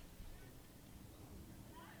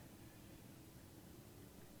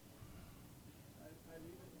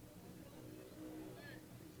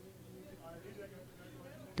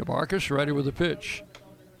 Kaparkas ready with the pitch.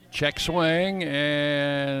 Check swing,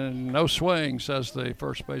 and no swing, says the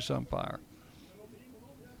first base umpire.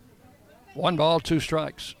 1 ball, 2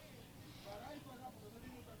 strikes.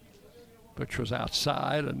 Pitch was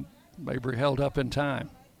outside, and Mabry held up in time.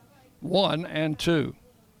 1-2.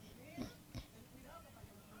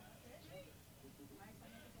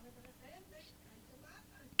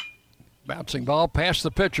 Bouncing ball past the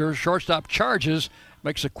pitcher. Shortstop charges,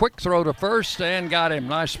 makes a quick throw to first, and got him.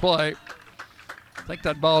 Nice play. I think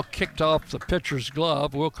that ball kicked off the pitcher's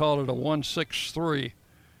glove. We'll call it a 1-6-3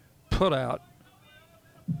 put out.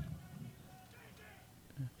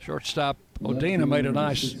 Shortstop Odina made a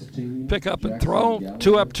nice pick up and throw.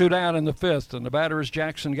 2 up, 2 down in the 5th, and the batter is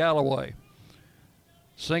Jackson Galloway.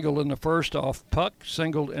 Singled in the first off Puck,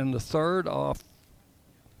 singled in the third off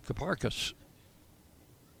Kaparkas.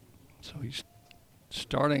 So he's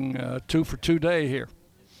starting 2 for 2 day here.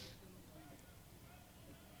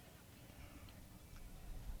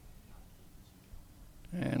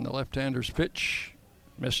 And the left-hander's pitch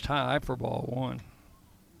missed high for ball 1.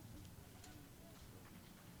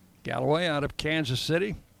 Galloway out of Kansas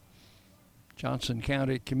City, Johnson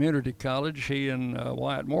County Community College. He and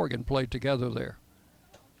Wyatt Morgan played together there.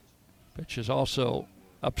 Pitch is also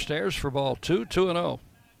upstairs for ball 2, 2-0.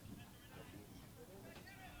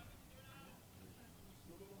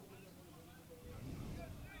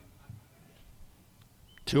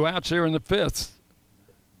 Two outs here in the 5th.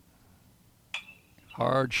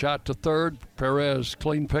 Hard shot to third. Perez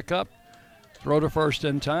clean pickup. Throw to first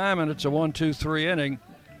in time, and it's a 1-2-3 inning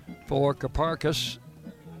for Kaparkas.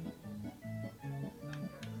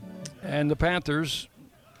 And the Panthers,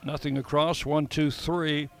 nothing across,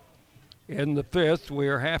 1-2-3 in the 5th. We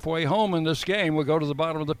are halfway home in this game. We go to the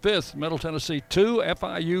bottom of the 5th. Middle Tennessee 2,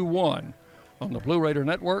 FIU 1 on the Blue Raider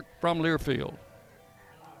Network from Learfield.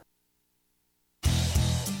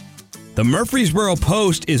 The Murfreesboro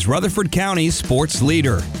Post is Rutherford County's sports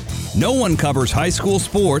leader. No one covers high school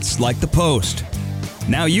sports like the Post.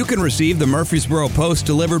 Now you can receive the Murfreesboro Post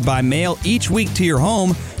delivered by mail each week to your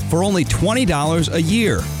home for only $20 a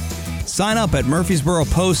year. Sign up at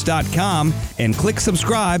murfreesboropost.com and click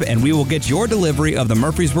subscribe, and we will get your delivery of the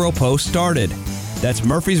Murfreesboro Post started. That's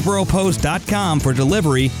murfreesboropost.com for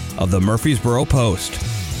delivery of the Murfreesboro Post.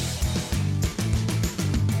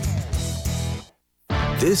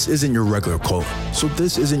 This isn't your regular cola, so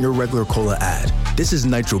this isn't your regular cola ad. This is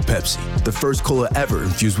Nitro Pepsi, the first cola ever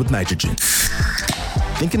infused with nitrogen.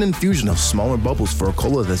 Think an infusion of smaller bubbles for a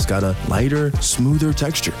cola that's got a lighter, smoother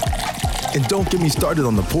texture. And don't get me started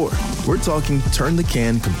on the pour. We're talking turn the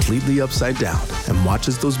can completely upside down and watch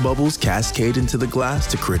as those bubbles cascade into the glass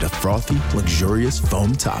to create a frothy, luxurious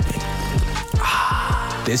foam topping.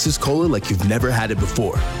 This is cola like you've never had it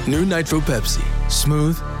before. New Nitro Pepsi.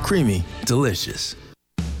 Smooth, creamy, delicious.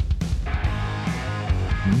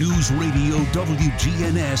 News Radio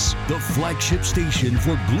WGNS, the flagship station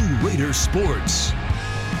for Blue Raider sports.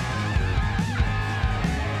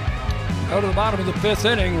 Go to the bottom of the 5th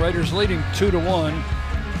inning. Raiders leading 2-1.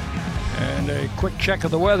 And a quick check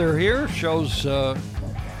of the weather here shows the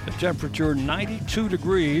temperature 92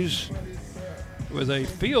 degrees with a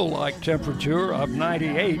feel-like temperature of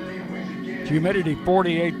 98. Humidity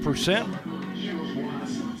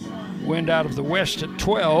 48%. Wind out of the west at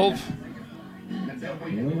 12.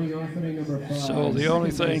 So the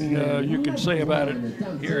only thing you can say about it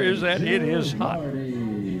here is that it is hot.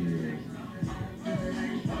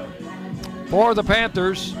 For the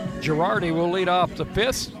Panthers, Girardi will lead off the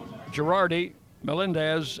 5th. Girardi,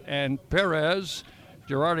 Melendez, and Perez.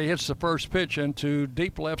 Girardi hits the first pitch into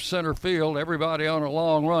deep left center field. Everybody on a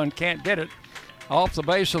long run can't get it. Off the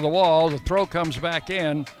base of the wall, the throw comes back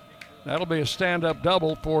in. That'll be a stand-up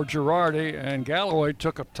double for Girardi, and Galloway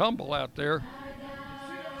took a tumble out there.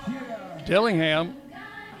 Dillingham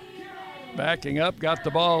backing up, got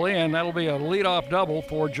the ball in. That'll be a leadoff double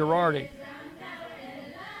for Girardi.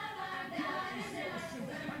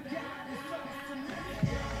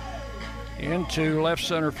 Into left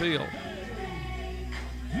center field.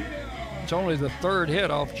 It's only the 3rd hit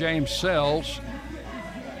off James Sells.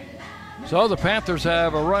 So the Panthers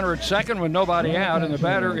have a runner at second with nobody out, and the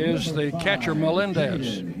batter is the catcher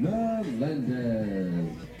Melendez.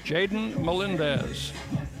 Jaden Melendez.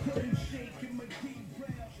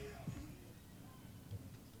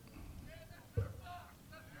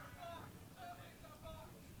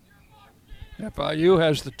 FIU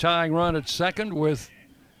has the tying run at second with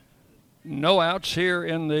no outs here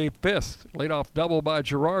in the 5th. Leadoff double by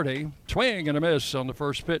Girardi. Swing and a miss on the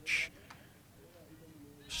first pitch.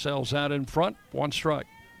 Sells out in front, 1 strike.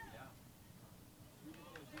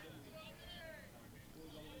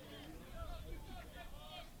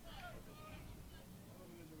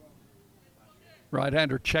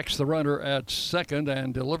 Right-hander checks the runner at second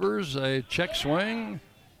and delivers a check swing.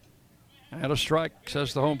 And a strike,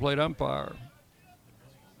 says the home plate umpire.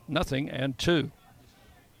 0-2.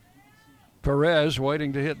 Perez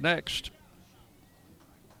waiting to hit next.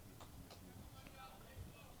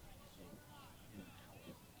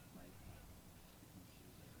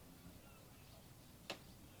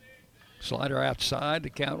 Slider outside. The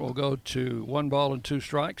count will go to 1 ball and 2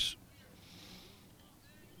 strikes.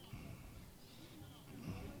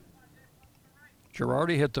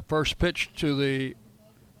 Girardi hit the first pitch to the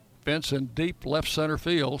fence in deep left center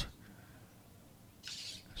field.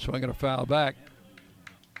 Swinging a foul back.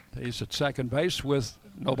 He's at second base with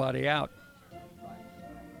nobody out.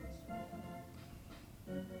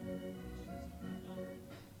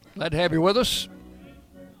 Glad to have you with us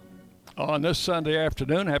on this Sunday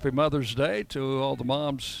afternoon. Happy Mother's Day to all the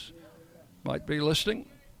moms might be listening.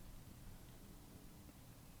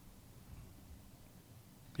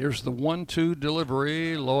 Here's the 1-2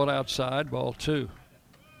 delivery, low and outside, ball 2.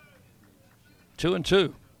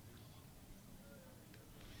 2-2.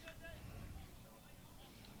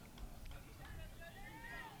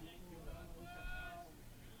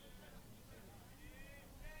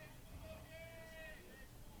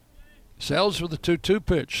 Sells with the 2-2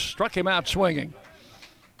 pitch. Struck him out swinging.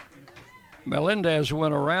 Melendez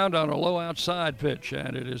went around on a low outside pitch,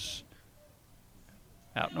 and it is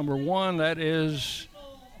out number 1. That is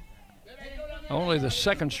only the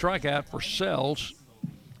 2nd strikeout for Sells.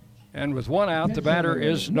 And with 1 out, the batter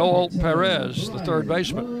is Noel Perez, the 3rd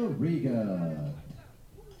baseman.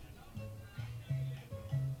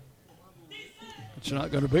 It's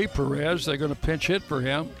not going to be Perez. They're going to pinch hit for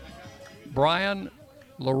him. Brian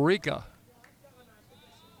Lorica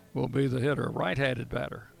will be the hitter, right-handed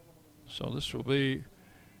batter. So this will be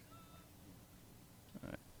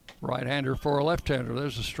right-hander for a left-hander.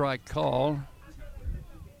 There's a strike call.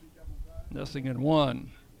 0-1.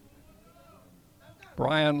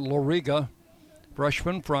 Brian Loriga,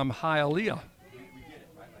 freshman from Hialeah.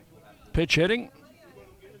 Pitch hitting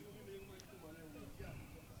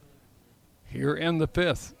here in the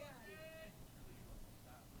 5th.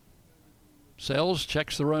 Sells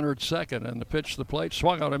checks the runner at second, and the pitch to the plate.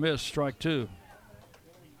 Swung on a miss, strike 2.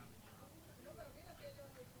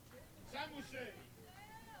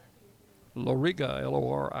 Loriga,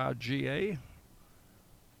 Loriga.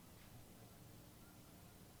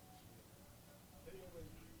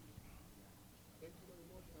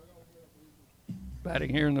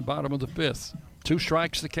 Batting here in the bottom of the 5th. 2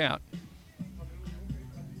 strikes the count.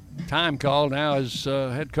 Time call now as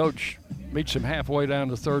head coach meets him halfway down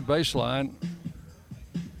the third baseline.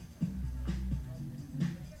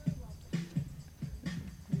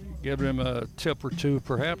 Give him a tip or two,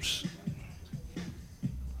 perhaps.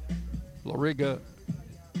 Loriga,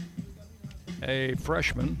 a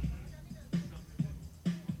freshman.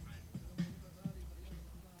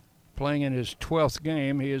 playing in his 12th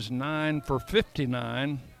game. He is 9 for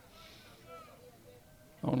 59.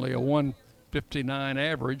 Only a 159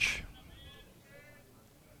 average.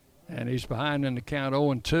 And he's behind in the count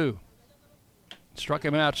 0-2. Struck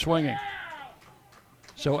him out swinging.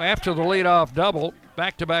 So after the leadoff double,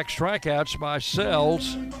 back-to-back strikeouts by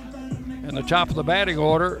Sells. In the top of the batting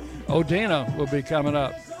order, Odina will be coming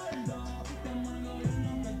up.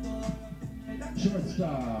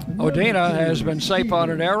 Odina has been safe on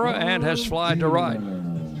an error and has flied to right.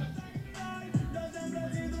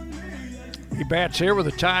 He bats here with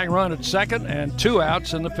a tying run at second and 2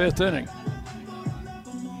 outs in the 5th inning.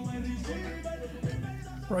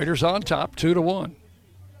 Raiders on top, 2-1.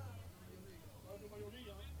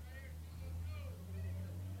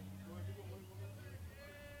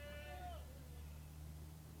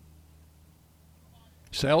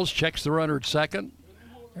 Sells checks the runner at second.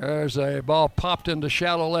 There's a ball popped into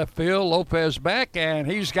shallow left field. Lopez back, and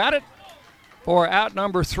he's got it for out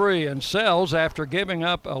number 3. And Sells, after giving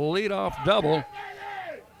up a leadoff double,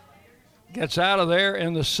 gets out of there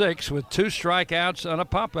in the 6th with 2 strikeouts and a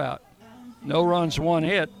pop-out. No runs, 1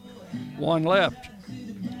 hit, 1 left.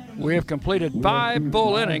 We have completed 5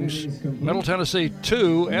 full innings. Middle Tennessee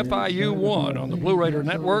 2, FIU 1 on the Blue Raider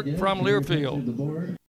Network from Learfield.